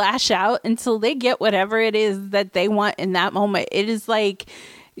just lash out until they get whatever it is that they want in that moment. It is like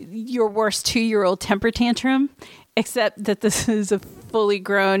your worst 2-year-old temper tantrum, except that this is a fully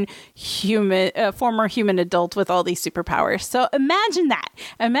grown former human adult with all these superpowers. So imagine that.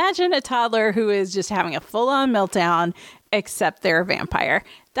 Imagine a toddler who is just having a full-on meltdown, except they're a vampire.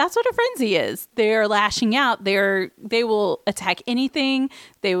 That's what a frenzy is. They're lashing out. They will attack anything.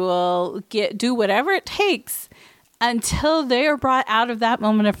 They will do whatever it takes until they are brought out of that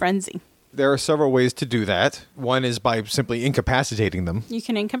moment of frenzy. There are several ways to do that. One is by simply incapacitating them. You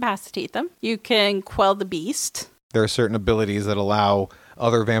can incapacitate them. You can quell the beast. There are certain abilities that allow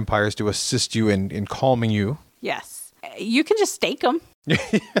other vampires to assist you in calming you. Yes. You can just stake them.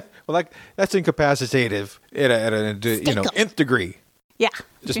 Well, that's incapacitative at an nth degree. Yeah.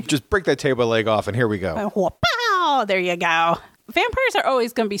 Just break that table leg off and here we go. Pow! There you go. Vampires are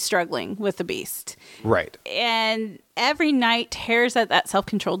always going to be struggling with the beast. Right. And every night tears at that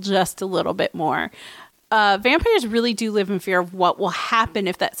self-control just a little bit more. Vampires really do live in fear of what will happen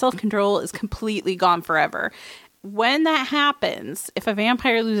if that self-control is completely gone forever. When that happens, if a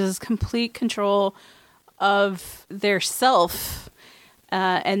vampire loses complete control of their self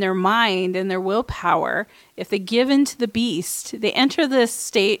and their mind and their willpower, if they give in to the beast, they enter this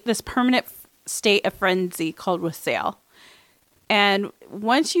permanent state of frenzy called wassail. And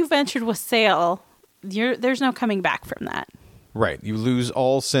once you've entered wassail, there's no coming back from that. Right. You lose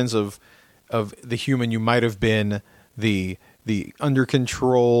all sense of the human you might have been, the under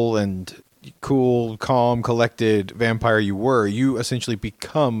control and cool, calm, collected vampire you were. You essentially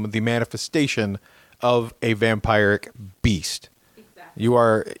become the manifestation of a vampiric beast. Exactly.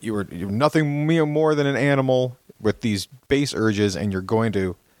 You're nothing more than an animal with these base urges, and you're going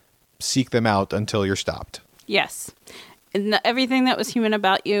to seek them out until you're stopped. Yes. And everything that was human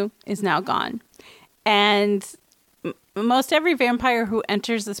about you is now gone. And most every vampire who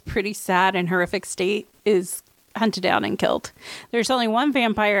enters this pretty sad and horrific state is hunted down and killed. There's only one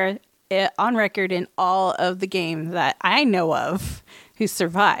vampire on record in all of the game that I know of who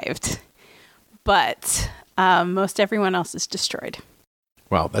survived. But most everyone else is destroyed.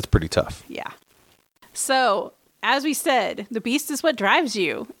 Wow, that's pretty tough. Yeah. So, as we said, the beast is what drives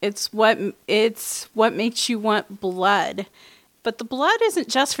you. It's what makes you want blood. But the blood isn't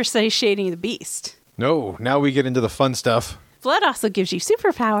just for satiating the beast. No, now we get into the fun stuff. Blood also gives you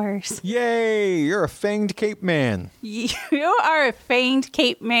superpowers. Yay, you're a fanged cape man. You are a fanged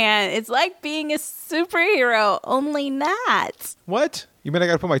cape man. It's like being a superhero, only not. What? You mean I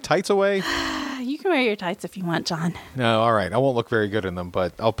gotta put my tights away? You can wear your tights if you want, John. No, all right. I won't look very good in them,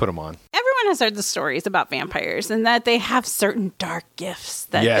 but I'll put them on. Everyone has heard the stories about vampires and that they have certain dark gifts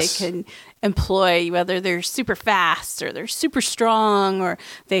that Yes. they can employ, whether they're super fast or they're super strong, or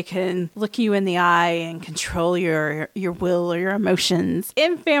they can look you in the eye and control your will or your emotions.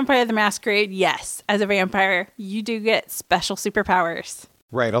 In Vampire the Masquerade, yes, as a vampire, you do get special superpowers.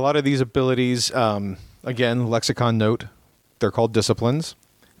 Right. A lot of these abilities, again, lexicon note, they're called disciplines.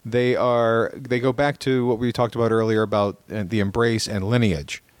 They go back to what we talked about earlier about the embrace and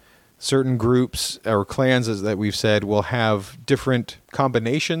lineage. Certain groups or clans, as that we've said, will have different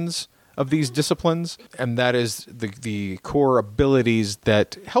combinations of these disciplines, and that is the core abilities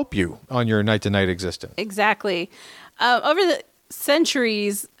that help you on your night-to-night existence. Exactly. Over the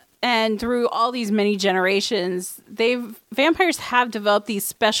centuries and through all these many generations, vampires have developed these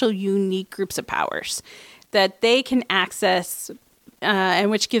special, unique groups of powers that they can access,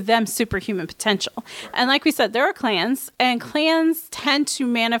 and which give them superhuman potential. And like we said, there are clans, and clans tend to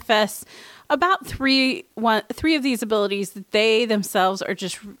manifest about three of these abilities that they themselves are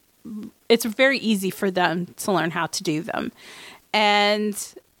just. It's very easy for them to learn how to do them, and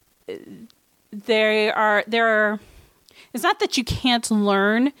there are. It's not that you can't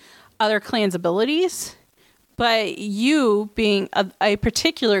learn other clans' abilities, but you, being a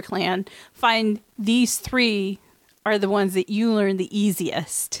particular clan, find these three are the ones that you learn the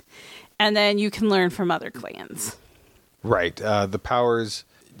easiest, and then you can learn from other clans. Right. The powers,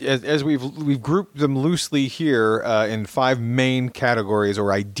 as we've grouped them loosely here in 5 main categories,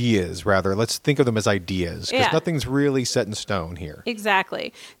 or ideas, rather. Let's think of them as ideas, because nothing's really set in stone here.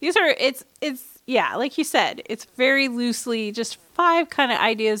 Exactly. These are, it's like you said, it's very loosely just 5 kind of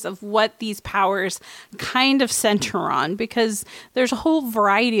ideas of what these powers kind of center on, because there's a whole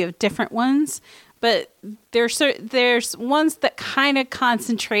variety of different ones, but there's ones that kind of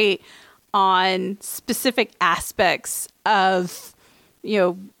concentrate on specific aspects of,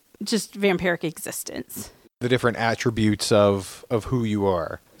 just vampiric existence. The different attributes of who you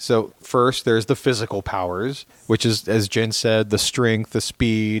are. So first, there's the physical powers, which is, as Jen said, the strength, the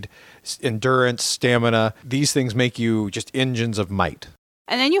speed, endurance, stamina. These things make you just engines of might.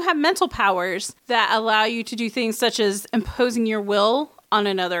 And then you have mental powers that allow you to do things such as imposing your will on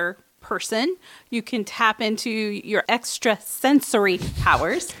another person. You can tap into your extrasensory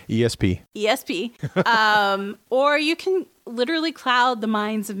powers. ESP. Or you can literally cloud the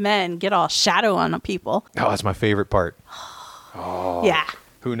minds of men, get all shadow on people. Oh, that's my favorite part. Yeah.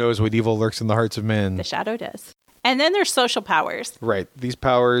 Who knows what evil lurks in the hearts of men? The shadow does. And then there's social powers. Right. These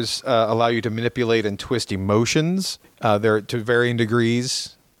powers allow you to manipulate and twist emotions. They're to varying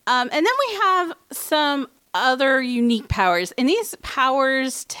degrees. And then we have some other unique powers. And these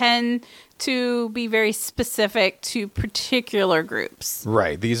powers tend to be very specific to particular groups.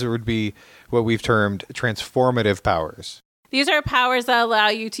 Right. These would be what we've termed transformative powers. These are powers that allow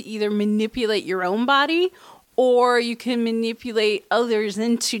you to either manipulate your own body, or you can manipulate others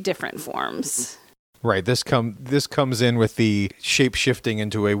into different forms. Right. This comes in with the shape-shifting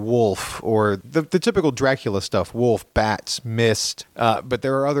into a wolf, or the typical Dracula stuff, wolf, bats, mist. But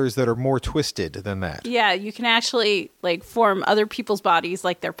there are others that are more twisted than that. Yeah, you can actually form other people's bodies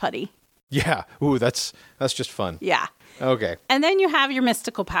like they're putty. Yeah. Ooh, that's just fun. Yeah. Okay. And then you have your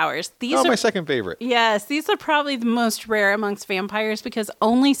mystical powers. These are my second favorite. Yes, these are probably the most rare amongst vampires because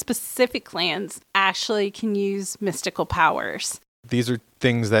only specific clans actually can use mystical powers. These are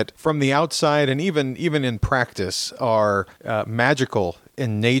things that from the outside and even in practice are magical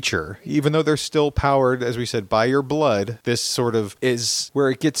in nature, even though they're still powered, as we said, by your blood. This sort of is where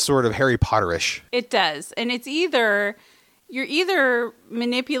it gets sort of Harry Potterish. It does. And it's you're either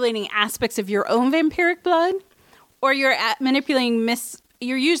manipulating aspects of your own vampiric blood, or you're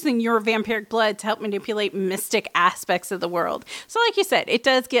you're using your vampiric blood to help manipulate mystic aspects of the world. So like you said, it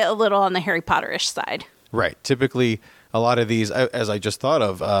does get a little on the Harry Potterish side. Right. Typically, a lot of these, as I just thought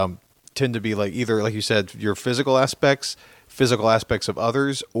of, tend to be either, like you said, your physical aspects of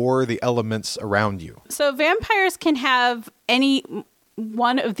others, or the elements around you. So vampires can have any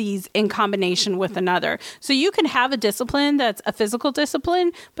one of these in combination with another. So you can have a discipline that's a physical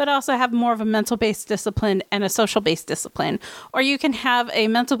discipline, but also have more of a mental-based discipline and a social-based discipline. Or you can have a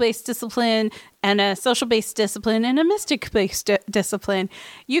mental-based discipline and a social-based discipline and a mystic-based discipline.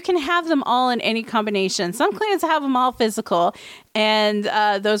 You can have them all in any combination. Some clans have them all physical, and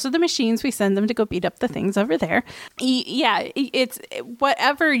those are the machines. We send them to go beat up the things over there. Yeah, it's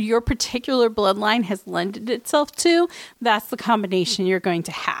whatever your particular bloodline has lended itself to, that's the combination you're going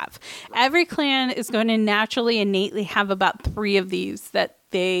to have. Every clan is going to naturally, innately have about 3 of these that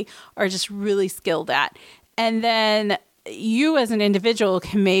they are just really skilled at. And then you as an individual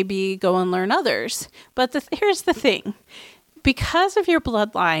can maybe go and learn others. But here's the thing. Because of your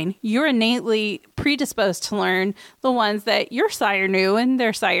bloodline, you're innately predisposed to learn the ones that your sire knew and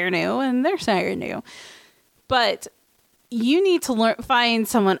their sire knew and their sire knew. But you need to find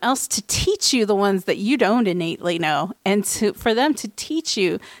someone else to teach you the ones that you don't innately know. And for them to teach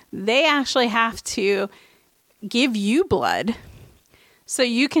you, they actually have to give you blood so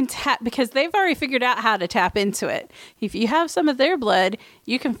you can tap, because they've already figured out how to tap into it. If you have some of their blood,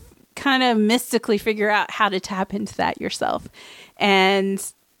 you can kind of mystically figure out how to tap into that yourself. And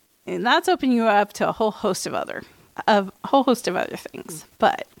that's opening you up to a whole host of other things.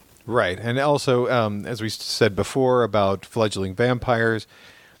 But right. And also, as we said before about fledgling vampires,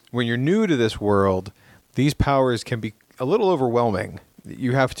 when you're new to this world, these powers can be a little overwhelming.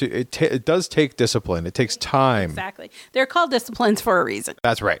 You have to, it does take discipline. It takes time. Exactly. They're called disciplines for a reason.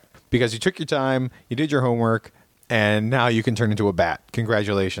 That's right. Because you took your time, you did your homework, and now you can turn into a bat.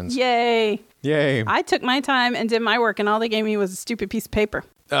 Congratulations. Yay. Yay. I took my time and did my work, and all they gave me was a stupid piece of paper.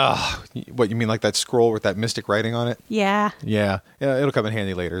 What, you mean like that scroll with that mystic writing on it? Yeah. Yeah, it'll come in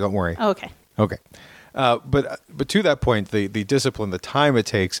handy later. Don't worry. Okay. Okay. But to that point, the discipline, the time it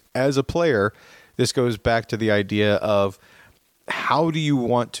takes as a player, this goes back to the idea of how do you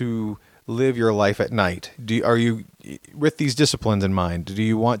want to live your life at night? Are you, with these disciplines in mind,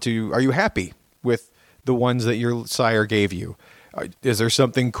 are you happy with the ones that your sire gave you? Is there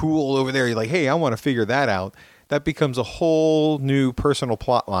something cool over there? You're like, hey, I want to figure that out. That becomes a whole new personal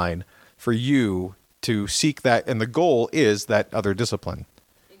plot line for you to seek that. And the goal is that other discipline.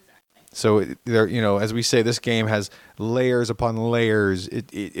 Exactly. So there, as we say, this game has layers upon layers.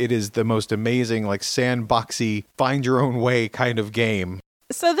 It is the most amazing, like sandboxy, find your own way kind of game.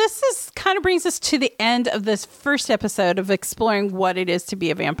 So this is kind of brings us to the end of this first episode of exploring what it is to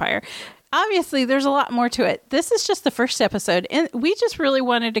be a vampire. Obviously, there's a lot more to it. This is just the first episode, and we just really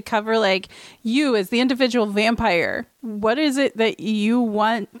wanted to cover, like, you as the individual vampire. What is it that you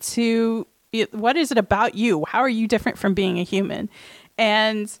want to... What is it about you? How are you different from being a human?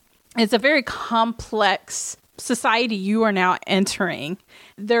 And it's a very complex society you are now entering.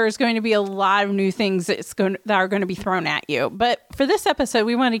 There's going to be a lot of new things that are going to be thrown at you. But for this episode,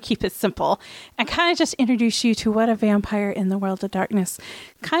 we want to keep it simple and kind of just introduce you to what a vampire in the world of darkness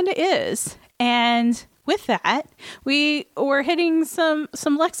kind of is. And with that, we're hitting some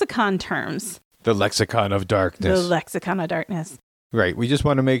lexicon terms. The lexicon of darkness. The lexicon of darkness. Right. We just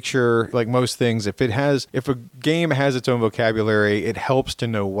want to make sure, like most things, if a game has its own vocabulary, it helps to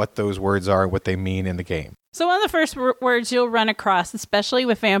know what those words are and what they mean in the game. So one of the first words you'll run across, especially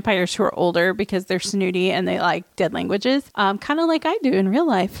with vampires who are older because they're snooty and they like dead languages, kind of like I do in real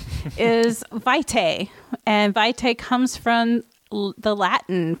life, is vitae. And vitae comes from the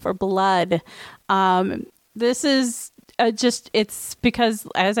Latin for blood. This is it's because,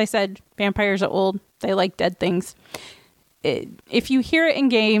 as I said, vampires are old. They like dead things. If you hear it in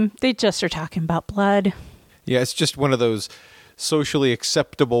game, they just are talking about blood. Yeah, it's just one of those socially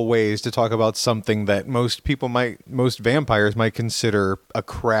acceptable ways to talk about something that most vampires might consider a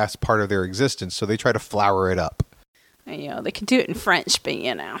crass part of their existence. So they try to flower it up. And, they can do it in French, but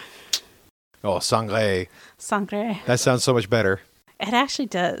Oh, sangre. Sangre. That sounds so much better. It actually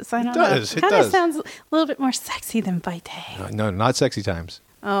does. I don't know. It kind of sounds a little bit more sexy than vitae. No, not sexy times.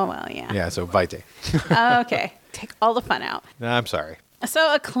 Oh, well, yeah. Yeah, so vitae. Okay. Take all the fun out. I'm sorry.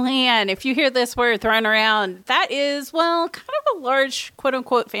 So a clan, if you hear this word thrown around, that is, well, kind of a large,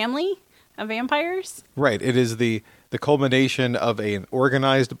 quote-unquote, family of vampires. Right. It is the culmination of an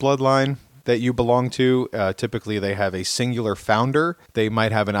organized bloodline that you belong to. Typically, they have a singular founder. They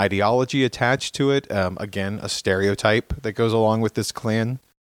might have an ideology attached to it. Again, a stereotype that goes along with this clan.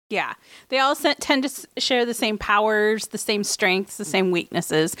 Yeah. They all tend to share the same powers, the same strengths, the same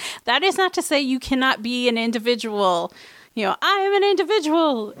weaknesses. That is not to say you cannot be an individual. I am an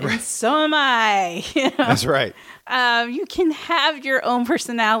individual, and so am I. That's right. You can have your own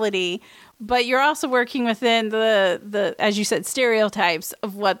personality, but you're also working within the, as you said, stereotypes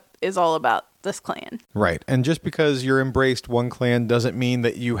of what is all about this clan. Right. And just because you're embraced one clan doesn't mean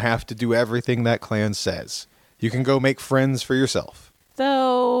that you have to do everything that clan says. You can go make friends for yourself.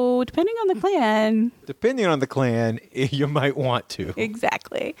 So, depending on the clan, you might want to.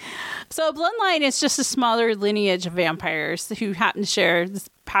 Exactly. So, a bloodline is just a smaller lineage of vampires who happen to share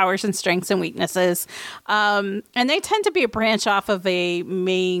powers and strengths and weaknesses. And they tend to be a branch off of a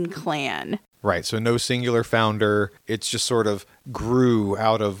main clan. Right. So, no singular founder. It's just sort of grew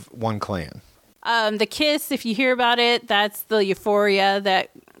out of one clan. The kiss, if you hear about it, that's the euphoria that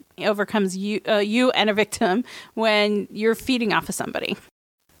overcomes you and a victim when you're feeding off of somebody.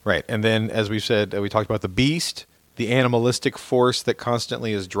 Right. And then, as we said, we talked about the beast the animalistic force that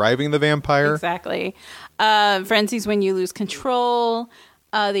constantly is driving the vampire. Exactly. Frenzy is when you lose control.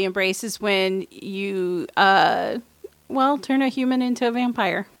 The embrace is when you, turn a human into a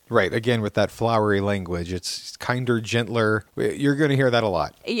vampire. Right. Again, with that flowery language, it's kinder, gentler. You're going to hear that a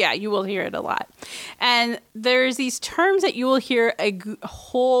lot. Yeah, you will hear it a lot. And there's these terms that you will hear a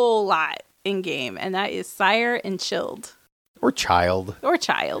whole lot in game, and that is sire and chilled. Or child. Or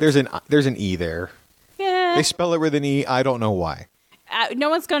child. There's an E there. Yeah. They spell it with an E. I don't know why. No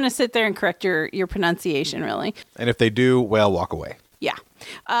one's going to sit there and correct your pronunciation, really. And if they do, well, walk away. Yeah.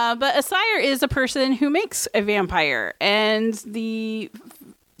 But a sire is a person who makes a vampire, and the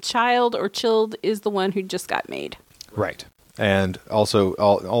child or chilled is the one who just got made. Right. And also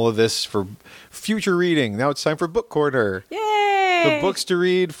all of this for future reading. Now it's time for Book Corner. Yay! The books to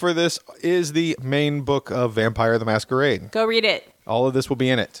read for this is the main book of Vampire the Masquerade. Go read it. All of this will be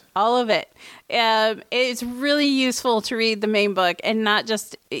in it. All of it. It's really useful to read the main book, and not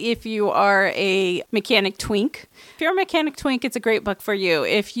just if you are a mechanic twink. If you're a mechanic twink, it's a great book for you.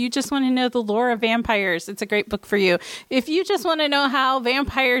 If you just want to know the lore of vampires, it's a great book for you. If you just want to know how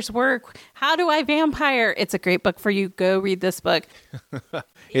vampires work, how do I vampire? It's a great book for you. Go read this book.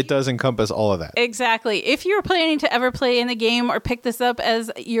 It does encompass all of that. Exactly. If you're planning to ever play in the game or pick this up as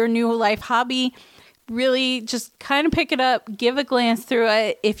your new life hobby, really just kind of pick it up, give a glance through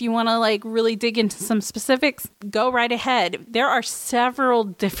it. If you want to really dig into some specifics, go right ahead. There are several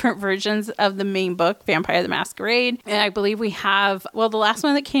different versions of the main book, Vampire the Masquerade. And I believe we have, the last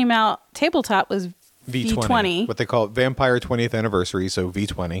one that came out tabletop was V20. What they call it, Vampire 20th Anniversary, so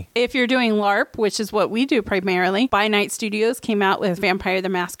V20. If you're doing LARP, which is what we do primarily, By Night Studios came out with Vampire the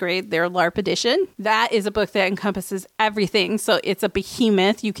Masquerade, their LARP edition. That is a book that encompasses everything, so it's a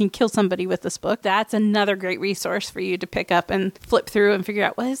behemoth. You can kill somebody with this book. That's another great resource for you to pick up and flip through and figure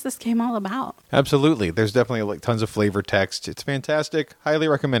out, what is this game all about? Absolutely. There's definitely tons of flavor text. It's fantastic. Highly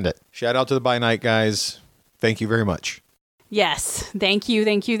recommend it. Shout out to the By Night guys. Thank you very much. Yes. Thank you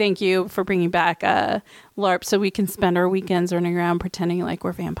for bringing back LARP so we can spend our weekends running around pretending like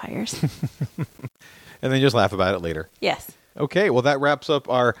we're vampires. And then just laugh about it later. Yes. Okay, well, that wraps up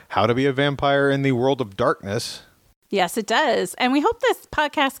our How to Be a Vampire in the World of Darkness. Yes, it does. And we hope this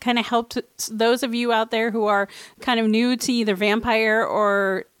podcast kind of helped those of you out there who are kind of new to either vampire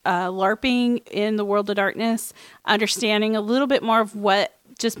or LARPing in the World of Darkness, understanding a little bit more of what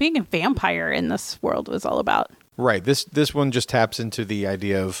just being a vampire in this world was all about. Right. This one just taps into the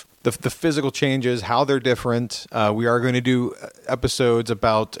idea of the physical changes, how they're different. We are going to do episodes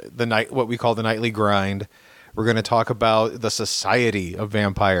about what we call the nightly grind. We're going to talk about the society of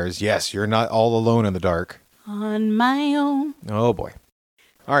vampires. Yes, you're not all alone in the dark. On my own. Oh, boy.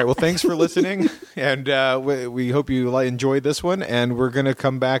 All right. Well, thanks for listening. And we hope you enjoyed this one. And we're going to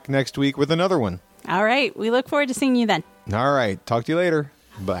come back next week with another one. All right. We look forward to seeing you then. All right. Talk to you later.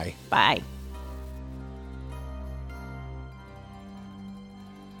 Bye. Bye.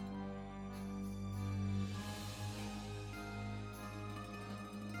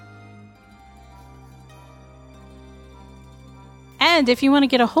 And if you want to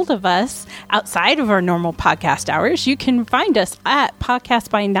get a hold of us outside of our normal podcast hours, you can find us at Podcast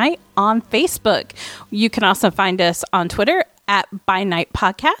by Night on Facebook. You can also find us on Twitter at By Night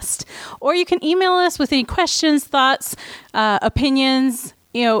Podcast, or you can email us with any questions, thoughts, opinions,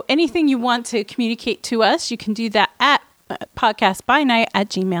 anything you want to communicate to us. You can do that at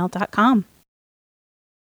podcastbynight@gmail.com.